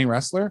Wikipedia for any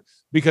wrestler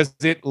because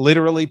it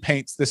literally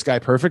paints this guy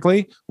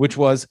perfectly, which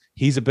was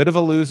he's a bit of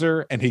a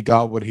loser and he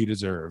got what he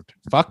deserved.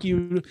 Fuck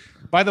you.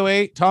 By the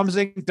way, Tom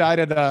Zenk died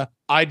at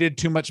I did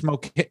too much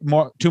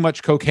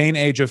cocaine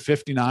age of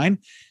 59.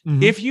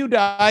 Mm-hmm. If you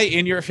die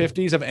in your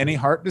 50s of any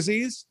heart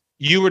disease,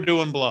 you were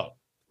doing blow,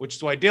 which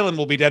is why Dylan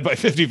will be dead by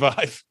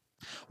 55.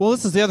 Well,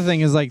 this is the other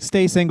thing is like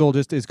stay single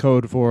just is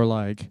code for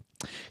like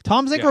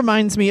Tom Zenk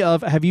reminds me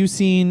of, have you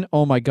seen,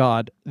 oh my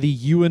God, the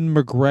Ewan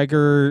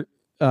McGregor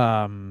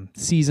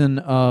season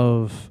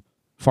of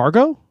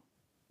Fargo?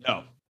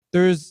 No.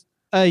 There's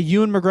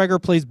Ewan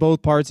McGregor plays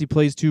both parts. He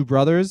plays two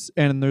brothers,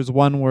 and there's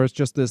one where it's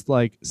just this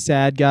like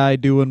sad guy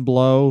doing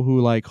blow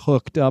who like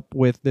hooked up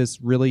with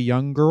this really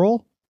young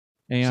girl.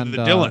 And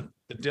so the Dylan.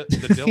 The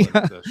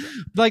Dylan.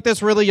 Like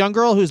this really young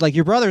girl who's like,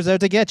 your brother's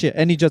out to get you.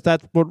 And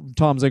that's what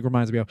Tom Zenk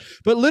reminds me of.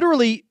 But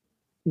literally,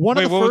 one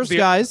of the first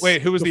guys.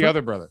 Wait, who was the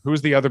other brother? Who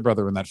was the other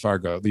brother in that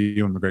Fargo? The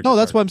Ewan McGregor. No,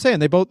 that's what I'm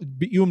saying.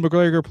 Ewan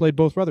McGregor played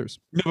both brothers.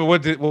 No, but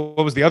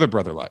what was the other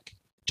brother like?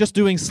 Just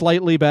doing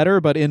slightly better,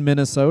 but in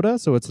Minnesota.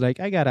 So it's like,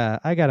 I got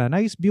a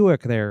nice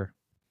Buick there.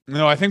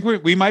 No, I think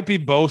we might be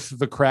both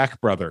the crack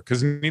brother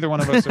because neither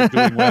one of us are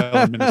doing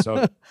well in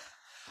Minnesota.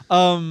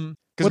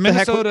 Because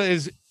Minnesota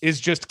is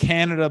just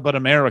Canada but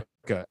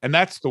America, and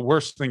that's the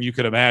worst thing you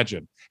could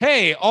imagine.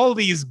 Hey, all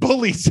these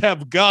bullies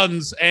have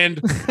guns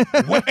and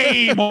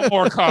way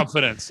more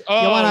confidence.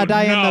 Oh, you want to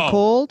die in the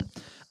cold?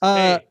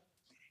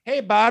 Hey,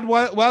 bud,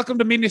 welcome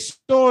to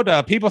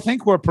Minnesota. People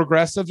think we're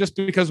progressive just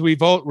because we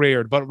vote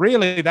weird, but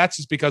really that's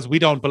just because we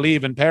don't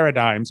believe in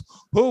paradigms.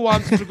 Who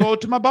wants to go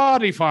to my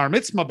body farm?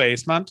 It's my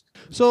basement.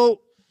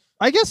 So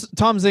I guess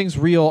Tom Zenk's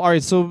real. All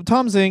right, so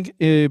Tom Zenk,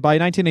 by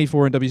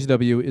 1984 in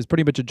WCW, is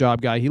pretty much a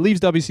job guy. He leaves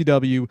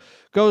WCW,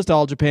 goes to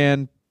All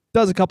Japan,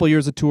 does a couple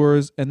years of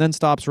tours, and then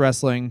stops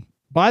wrestling.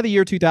 By the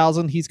year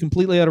 2000, he's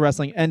completely out of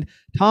wrestling. And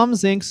Tom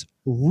Zenk's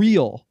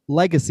real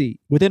legacy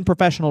within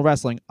professional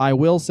wrestling, I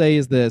will say,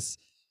 is this.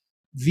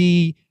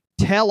 The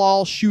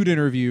tell-all shoot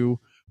interview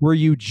where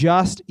you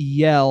just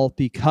yell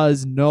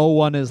because no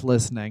one is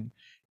listening.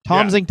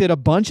 Tom Zenk did a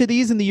bunch of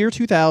these in the year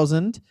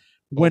 2000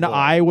 when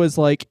I was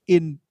like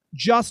in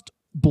just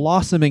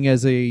blossoming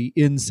as a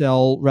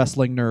incel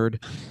wrestling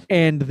nerd,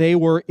 and they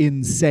were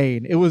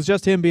insane. It was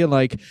just him being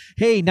like,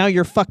 hey, now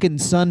your fucking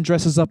son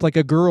dresses up like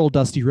a girl,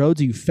 Dusty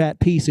Rhodes, you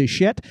fat piece of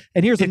shit.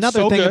 And here's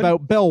another thing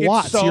about Bill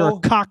Watts. You're a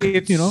cock.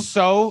 It's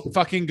so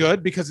fucking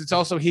good because it's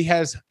also he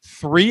has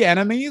 3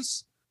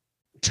 enemies.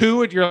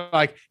 2, and you're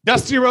like,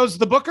 Dusty Rhodes,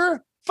 the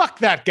booker? Fuck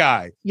that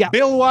guy. Yeah.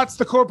 Bill Watts,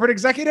 the corporate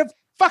executive?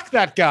 Fuck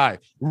that guy.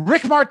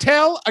 Rick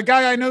Martel, a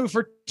guy I knew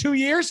for 2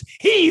 years,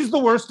 he's the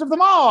worst of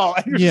them all.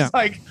 And you're just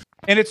like,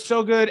 and it's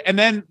so good. And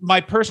then my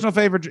personal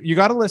favorite, you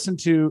got to listen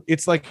to,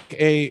 it's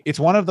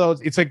one of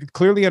those, it's like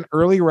clearly an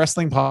early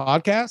wrestling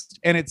podcast.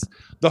 And it's,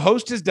 the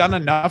host has done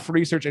enough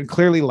research and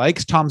clearly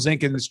likes Tom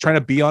Zenk and is trying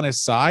to be on his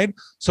side.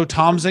 So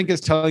Tom Zenk is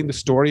telling the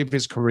story of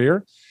his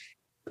career.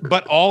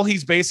 But all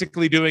he's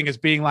basically doing is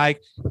being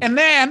like, and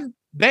then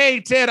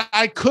They said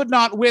I could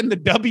not win the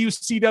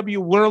WCW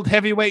World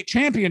Heavyweight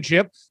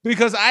Championship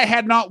because I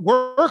had not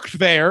worked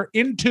there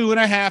in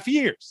 2.5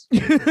 years.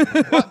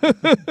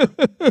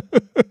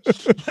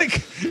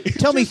 Like,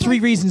 Tell me 3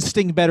 reasons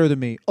Sting better than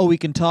me. Oh, he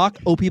can talk.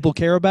 Oh, people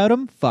care about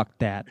him. Fuck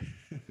that.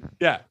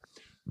 Yeah.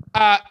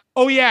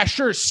 Oh yeah,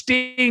 sure.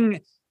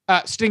 Sting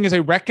is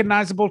a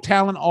recognizable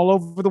talent all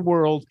over the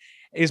world.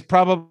 Is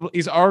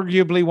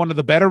arguably one of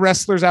the better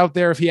wrestlers out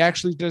there if he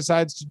actually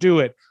decides to do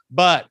it.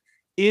 But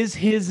is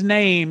his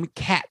name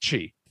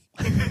catchy?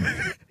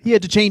 He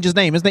had to change his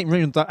name. His name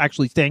isn't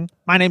actually Sting.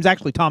 My name's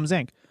actually Tom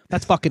Zenk.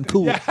 That's fucking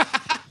cool. Yeah.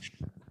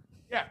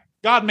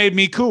 God made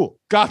me cool.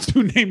 God's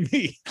who named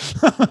me.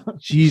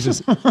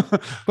 Jesus.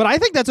 But I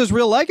think that's his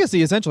real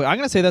legacy, essentially. I'm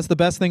going to say that's the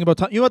best thing about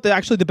Tom. You know what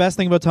the best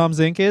thing about Tom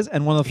Zenk is?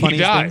 And one of the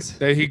funniest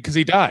things? Because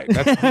he died.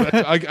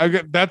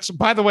 That's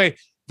by the way,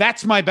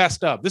 that's my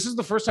best of. This is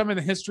the first time in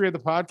the history of the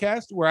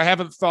podcast where I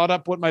haven't thought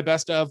up what my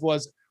best of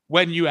was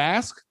when you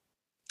ask.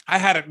 I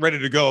had it ready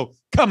to go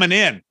coming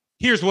in.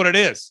 Here's what it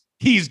is.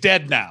 He's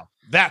dead now.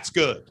 That's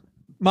good.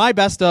 My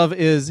best of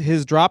is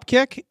his drop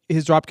kick.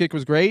 His drop kick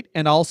was great.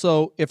 And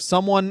also, if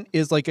someone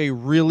is like a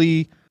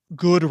really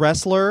good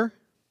wrestler,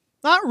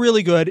 not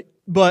really good,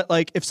 but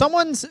like if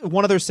someone's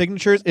one of their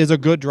signatures is a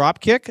good drop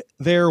kick,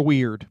 they're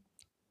weird.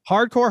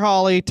 Hardcore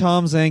Holly,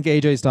 Tom Zenk,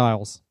 AJ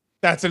Styles.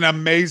 That's an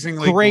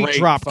amazingly great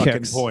drop fucking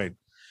kicks. point.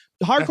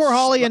 Hardcore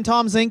Holly and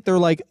Tom Zenk, they're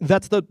like,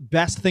 that's the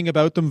best thing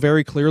about them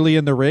very clearly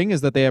in the ring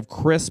is that they have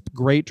crisp,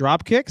 great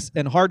drop kicks.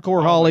 And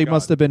Hardcore Holly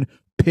must have been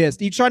pissed.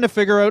 He's trying to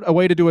figure out a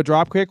way to do a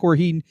drop kick where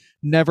he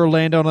never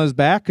land on his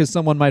back because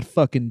someone might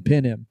fucking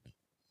pin him.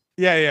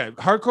 Yeah.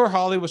 Hardcore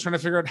Holly was trying to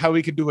figure out how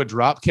he could do a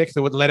drop kick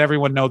that would let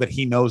everyone know that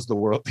he knows the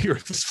world, the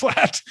earth is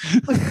flat.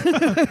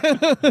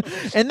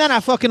 And then I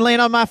fucking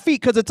land on my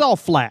feet because it's all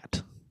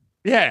flat.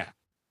 Yeah.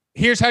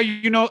 Here's how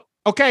you know.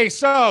 Okay,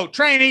 so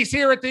trainees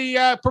here at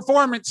the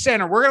Performance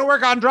Center. We're going to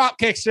work on drop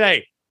kicks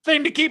today.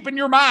 Thing to keep in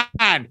your mind.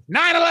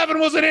 9/11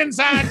 was an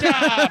inside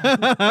job.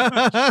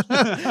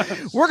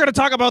 We're going to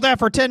talk about that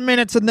for 10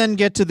 minutes and then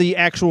get to the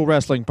actual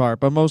wrestling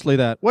part, but mostly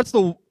that. What's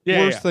the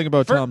worst thing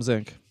about Tom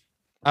Zenk?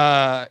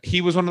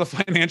 He was one of the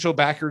financial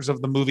backers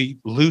of the movie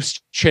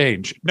Loose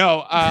Change.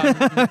 No,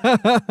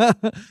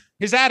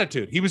 his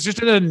attitude. He was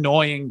just an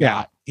annoying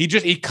guy. Yeah.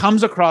 He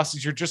comes across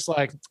as you're just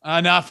like,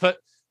 enough of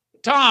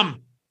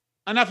Tom.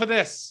 Enough of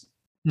this.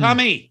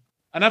 Tommy,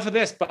 enough of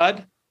this,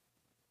 bud.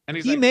 And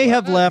he may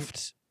have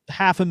left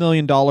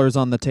 $500,000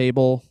 on the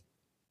table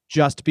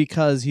just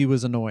because he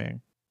was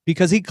annoying.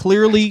 Because he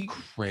clearly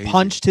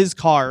punched his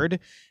card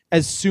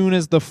as soon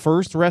as the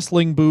first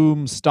wrestling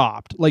boom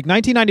stopped. Like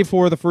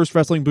 1994, the first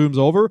wrestling boom's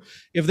over.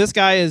 If this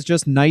guy is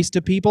just nice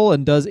to people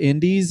and does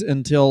indies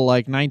until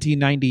like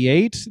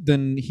 1998,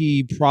 then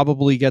he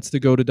probably gets to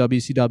go to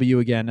WCW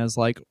again as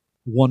like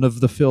one of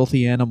the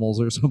filthy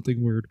animals or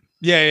something weird.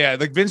 Yeah.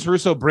 Like Vince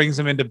Russo brings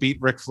him in to beat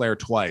Ric Flair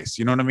twice.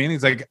 You know what I mean?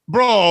 He's like,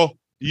 bro,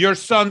 your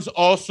son's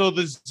also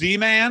the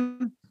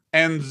Z-Man.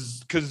 And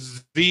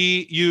because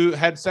you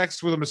had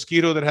sex with a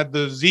mosquito that had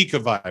the Zika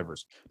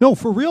virus. No,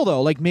 for real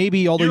though. Like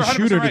maybe all those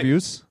shoot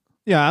interviews.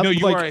 Yeah, no,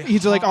 like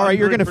he's like, all right,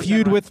 you're gonna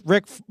feud with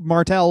Rick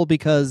Martel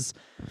because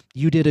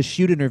you did a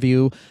shoot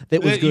interview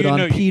that was good on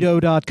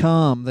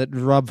pedo.com that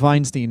Rob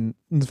Feinstein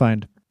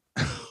find.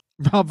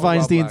 Rob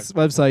Feinstein's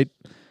website,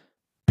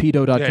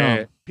 pedo.com.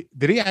 Yeah.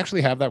 Did he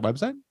actually have that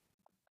website?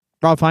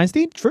 Rob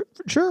Feinstein?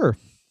 Sure.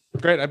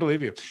 Great, I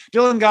believe you.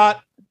 Dylan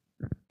got.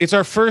 It's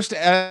our first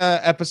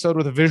episode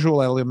with a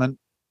visual element.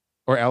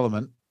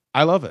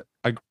 I love it.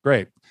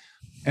 Great.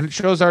 And it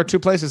shows our two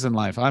places in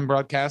life. I'm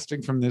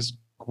broadcasting from this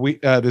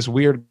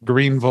weird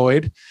green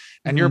void,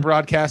 and you're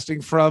broadcasting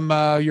from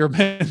your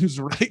men's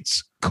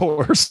rights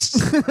course.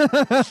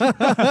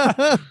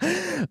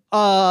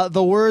 The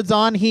words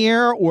on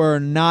here were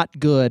not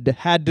good.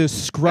 Had to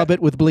scrub it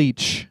with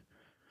bleach.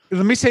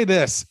 Let me say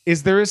this,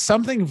 there is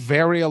something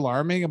very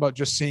alarming about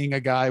just seeing a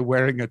guy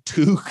wearing a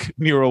toque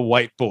near a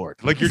whiteboard.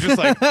 Like, you're just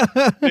like,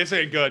 this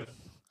ain't good.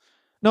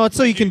 No, it's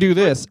so you can do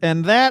this.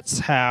 And that's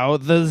how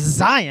the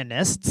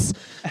Zionists...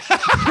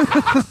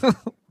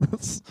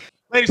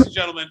 Ladies and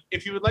gentlemen,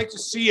 if you would like to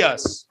see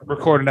us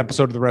record an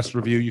episode of the Rest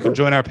Review, you can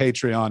join our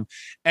Patreon.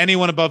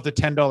 Anyone above the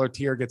 $10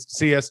 tier gets to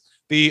see us.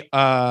 The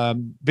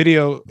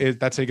video is,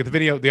 that's how you get the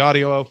video. The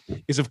audio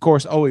is, of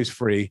course, always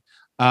free.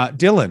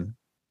 Dylan,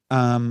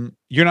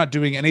 you're not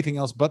doing anything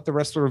else but the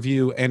Wrestler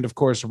Review and, of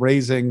course,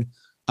 raising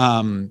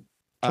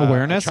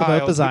awareness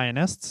about the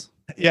Zionists.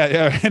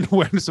 Yeah, and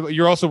awareness.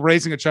 You're also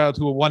raising a child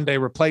who will one day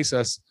replace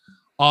us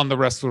on the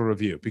Wrestler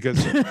Review,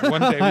 because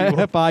one day we will...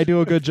 if I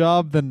do a good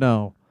job, then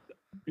no.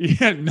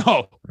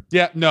 No.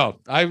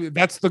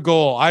 That's the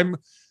goal.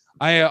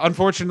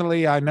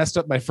 Unfortunately, I messed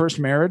up my first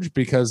marriage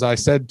because I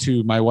said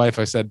to my wife,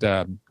 I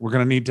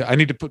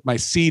need to put my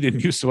seed in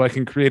you so I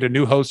can create a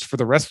new host for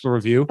the Wrestler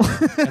Review.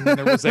 And then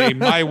there was a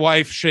my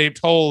wife shaped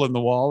hole in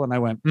the wall, and I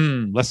went,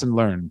 lesson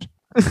learned.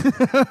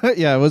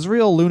 Yeah, it was a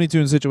real Looney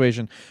Tunes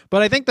situation.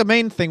 But I think the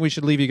main thing we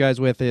should leave you guys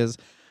with is,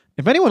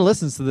 if anyone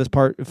listens to this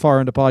part far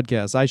into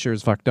podcasts, I sure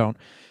as fuck don't.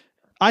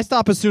 I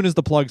stop as soon as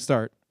the plugs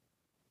start.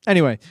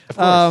 Anyway, Of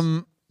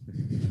course.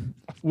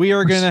 we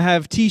are going to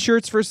have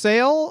T-shirts for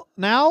sale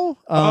now.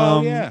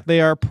 Yeah.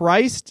 They are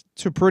priced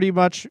to pretty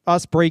much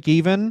us break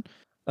even.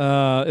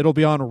 It'll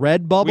be on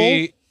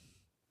Redbubble.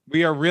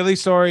 We are really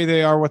sorry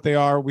they are what they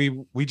are.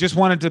 We just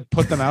wanted to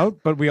put them out,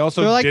 but we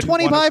also They're like didn't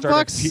want to $25 start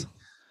bucks.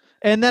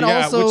 And then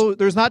also,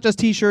 there's not just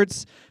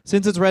T-shirts.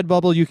 Since it's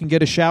Redbubble, you can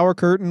get a shower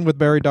curtain with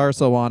Barry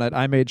Darso on it.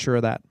 I made sure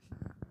of that.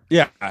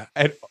 Yeah.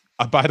 And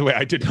by the way,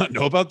 I did not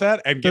know about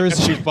that. And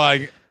guess who's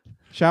buying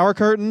shower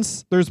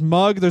curtains. There's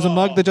mug. There's a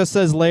mug that just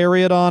says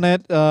Lariat on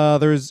it.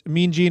 There's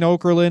Mean Gene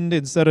Okerlund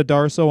instead of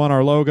Darso on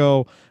our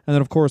logo. And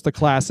then, of course, the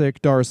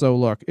classic Darso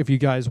look. If you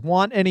guys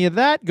want any of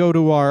that, go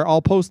to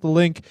I'll post the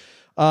link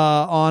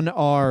on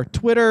our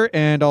Twitter,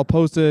 and I'll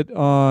post it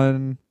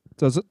on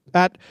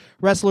at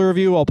Wrestler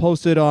Review. I'll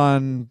post it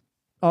on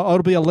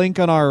it'll be a link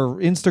on our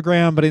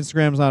Instagram, but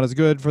Instagram's not as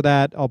good for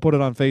that. I'll put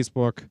it on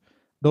Facebook.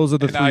 Those are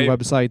the three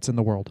websites in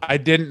the world. I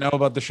didn't know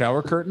about the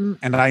shower curtain,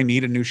 and I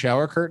need a new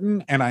shower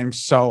curtain, and I'm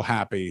so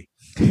happy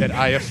that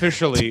I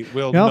officially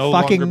will no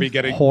longer be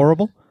getting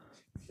horrible.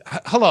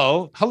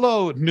 Hello,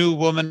 new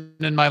woman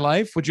in my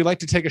life. Would you like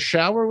to take a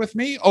shower with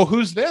me? Oh,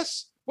 who's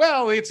this?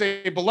 Well, it's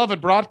a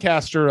beloved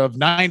broadcaster of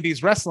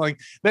 90s wrestling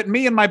that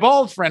me and my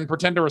bald friend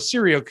pretend are a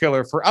serial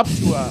killer for up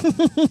to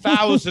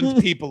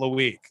 1,000 people a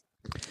week.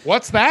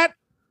 What's that?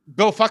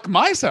 Go fuck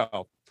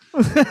myself.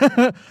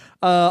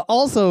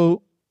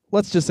 Also,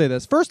 let's just say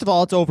this. First of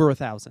all, it's over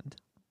 1,000.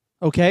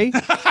 Okay?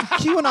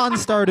 QAnon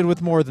started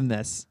with more than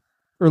this.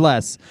 Or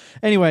less.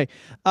 Anyway,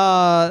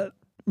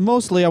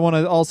 mostly I want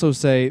to also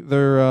say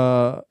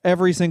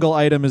every single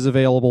item is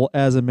available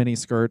as a mini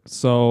skirt,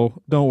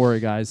 so don't worry,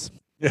 guys.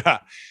 Yeah,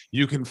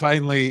 you can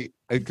finally,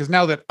 because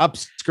now that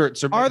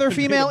upskirts are there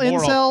female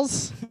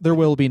incels? There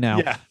will be now.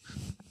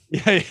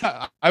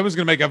 Yeah. I was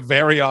going to make a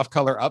very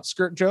off-color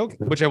upskirt joke,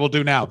 which I will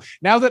do now.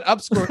 Now that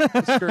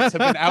upskirts have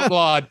been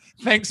outlawed,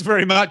 thanks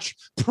very much,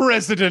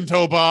 President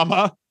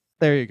Obama.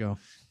 There you go.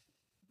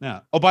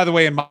 Yeah. Oh, by the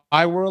way, in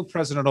my world,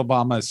 President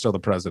Obama is still the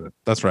president.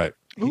 That's right.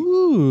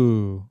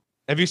 Ooh.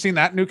 Have you seen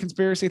that new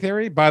conspiracy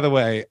theory? By the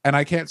way, and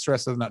I can't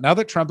stress this enough. Now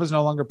that Trump is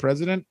no longer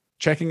president,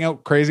 checking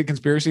out crazy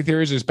conspiracy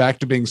theories is back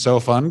to being so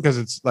fun because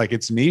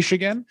it's niche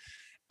again.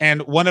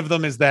 And one of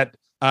them is that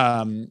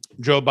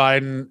Joe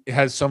Biden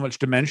has so much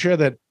dementia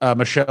that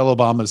Michelle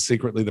Obama is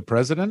secretly the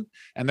president.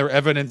 And their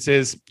evidence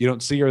is you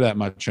don't see her that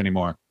much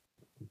anymore.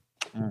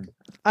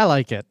 I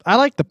like it. I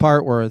like the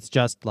part where it's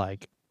just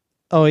like,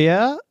 oh,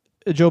 yeah,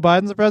 Joe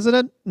Biden's the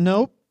president?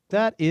 Nope.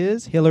 That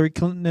is Hillary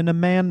Clinton in a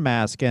man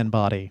mask and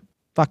body.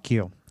 Fuck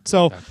you.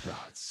 So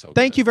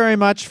thank you very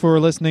much for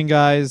listening,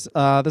 guys.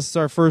 This is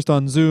our first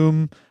on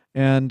Zoom,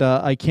 and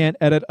I can't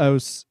edit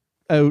us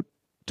out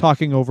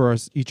talking over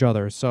each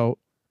other, so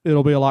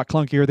it'll be a lot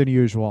clunkier than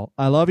usual.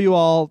 I love you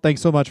all.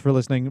 Thanks so much for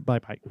listening.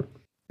 Bye-bye.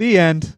 The end.